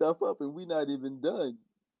make this stuff up, and we're not even done.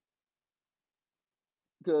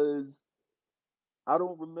 Because I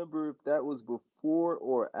don't remember if that was before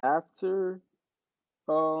or after.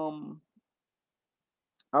 Um,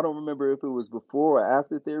 I don't remember if it was before or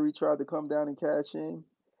after Theory tried to come down and cash in.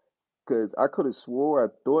 Because I could have swore I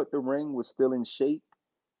thought the ring was still in shape.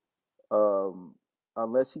 Um,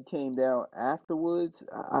 unless he came down afterwards.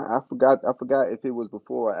 I forgot. I forgot if it was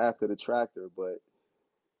before or after the tractor. But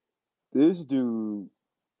this dude,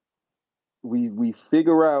 we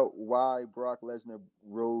figure out why Brock Lesnar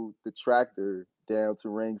rode the tractor down to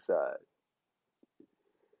ringside.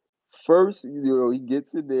 First, he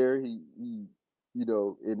gets in there, and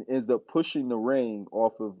ends up pushing the ring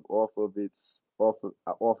off of its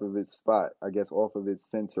spot, I guess, off of its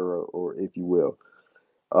center, or if you will.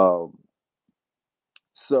 Um,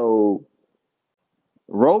 so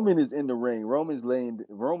Roman is in the ring.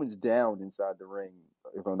 Roman's down inside the ring,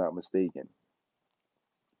 if I'm not mistaken.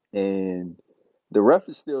 And the ref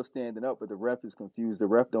is still standing up, but the ref is confused. The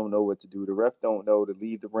ref don't know what to do. The ref don't know to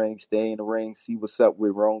leave the ring, stay in the ring, see what's up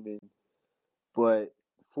with Roman. But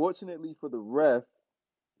fortunately for the ref,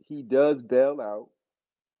 he does bail out,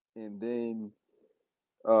 and then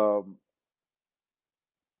um,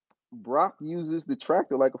 Brock uses the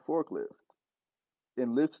tractor like a forklift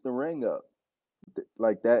and lifts the ring up,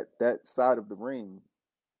 like that side of the ring,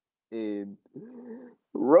 and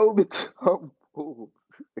Roman tumbles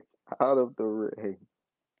out of the ring.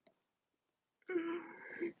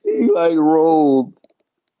 He like rolled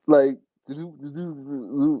like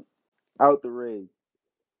out the ring.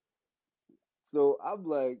 So I'm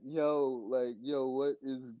like, yo, what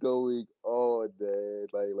is going on, man?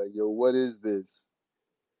 Yo, what is this?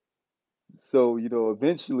 So,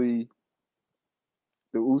 eventually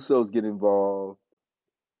the Usos get involved.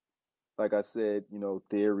 Like I said,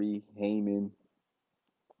 Theory, Heyman,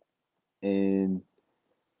 and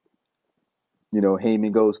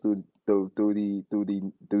Heyman goes through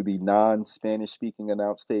the non-Spanish speaking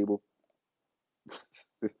announce table.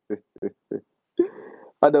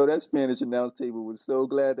 I know that Spanish announce table was so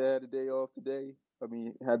glad they had a day off today. I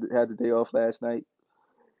mean, had the day off last night.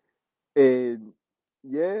 And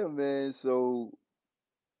yeah, man. So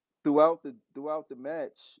throughout the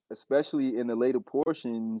match, especially in the later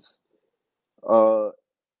portions, uh,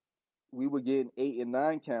 we were getting 8 and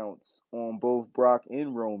 9 counts on both Brock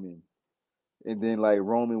and Roman, and then like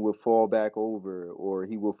Roman would fall back over, or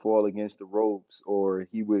he would fall against the ropes, or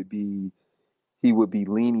he would be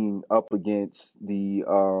leaning up against the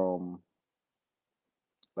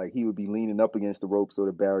he would be leaning up against the ropes or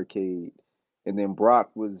the barricade, and then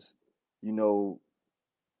Brock was, you know,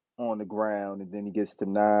 on the ground, and then he gets to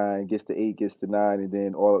 9, gets to 8, gets to 9, and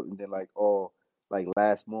then like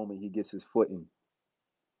last moment he gets his footing.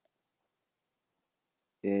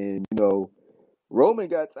 And Roman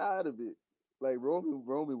got tired of it. Like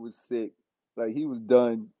Roman was sick. Like he was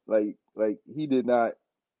done. Like he did not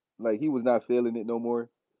like he was not feeling it no more.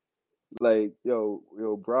 Like yo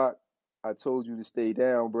Brock, I told you to stay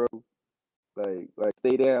down, bro. Like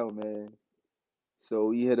stay down, man.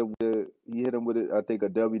 So he hit him with I think a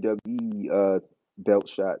WWE belt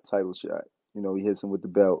shot, title shot. He hits him with the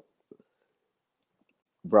belt.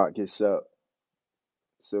 Brock gets up.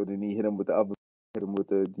 So then he hit him with the other, hit him with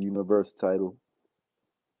the Universal title.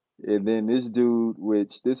 And then this dude,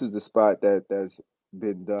 which this is the spot that's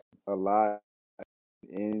been done a lot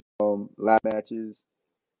in live matches,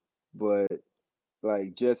 but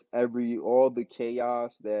like just all the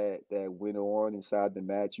chaos that went on inside the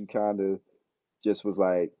match, you kind of just was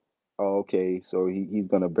like, oh, okay, so he's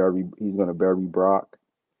gonna bury Brock.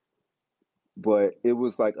 But it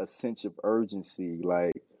was like a sense of urgency.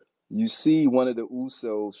 Like you see one of the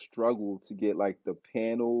Usos struggle to get like the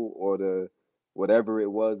panel or the whatever it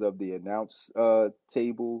was of the announce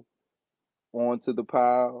table onto the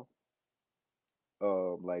pile.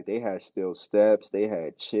 Like they had steel steps, they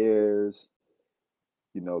had chairs,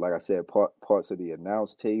 like I said, parts of the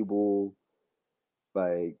announce table.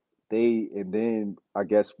 Like and then I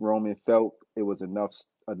guess Roman felt it was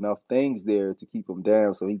enough things there to keep him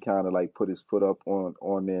down, so he kind of like put his foot up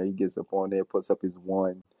on there. He gets up on there, puts up his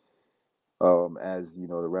one. As the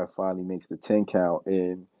ref finally makes the 10 count,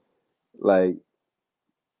 and like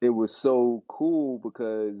it was so cool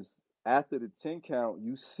because after the 10 count,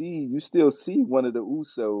 you still see one of the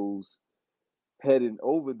Usos heading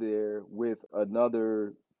over there with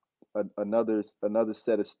another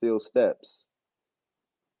set of steel steps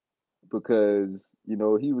because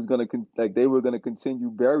he was gonna like they were gonna continue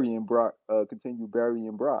burying Brock. And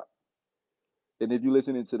if you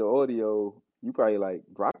listening to the audio, you probably like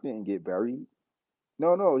Brock didn't get buried.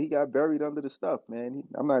 No, he got buried under the stuff, man.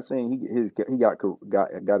 I'm not saying he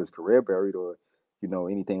got his career buried or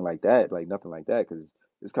anything like that, like nothing like that, because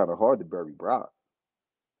it's kind of hard to bury Brock.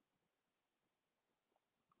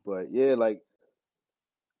 But yeah, like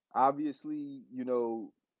obviously,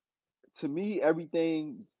 to me,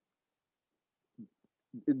 everything.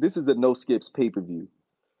 This is a no skips pay per view,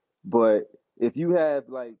 but if you have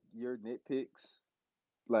like your nitpicks,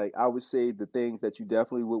 like I would say the things that you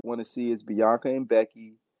definitely would want to see is Bianca and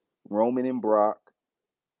Becky, Roman and Brock,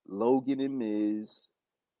 Logan and Miz,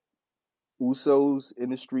 Usos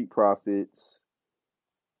and the Street Profits,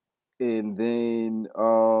 and then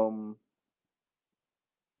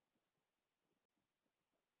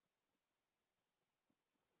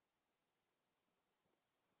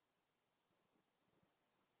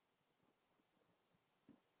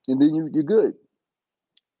you're good.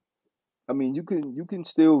 I mean, you can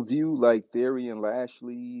still view like Theory and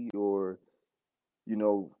Lashley or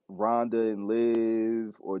Ronda and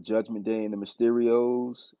Liv or Judgment Day and the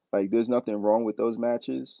Mysterios. Like, there's nothing wrong with those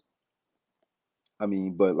matches. I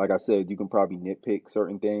mean, but like I said, you can probably nitpick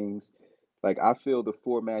certain things. Like, I feel the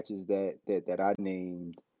four matches that I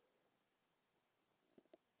named,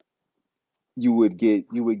 you would get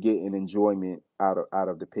an enjoyment out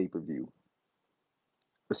of the pay per view.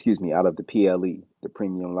 Excuse me, out of the PLE, the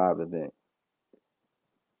Premium Live Event.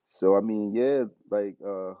 So I mean, yeah, like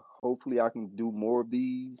hopefully I can do more of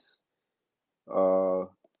these. Uh,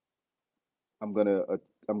 I'm gonna uh,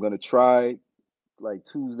 I'm gonna try like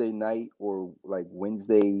Tuesday night or like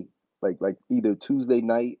Wednesday, like either Tuesday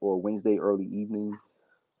night or Wednesday early evening,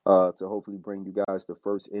 to hopefully bring you guys the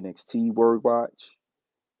first NXT Word Watch,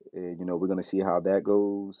 and we're gonna see how that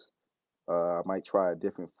goes. I might try a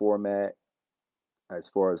different format as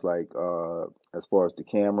far as the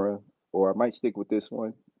camera, or I might stick with this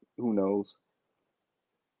one. Who knows?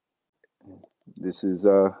 This is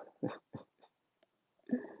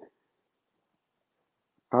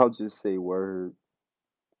I'll just say word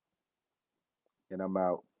and I'm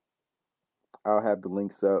out. I'll have the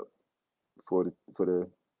links up for the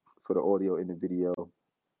audio in the video.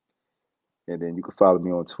 And then you can follow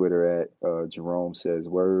me on Twitter at Jerome Says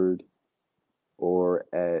Word or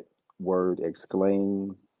at Word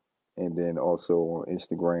Exclaim. And then also on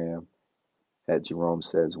Instagram at Jerome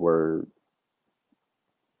Says Word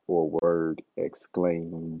or Word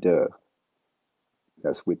Exclaimed.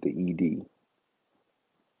 That's with the ED.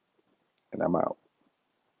 And I'm out.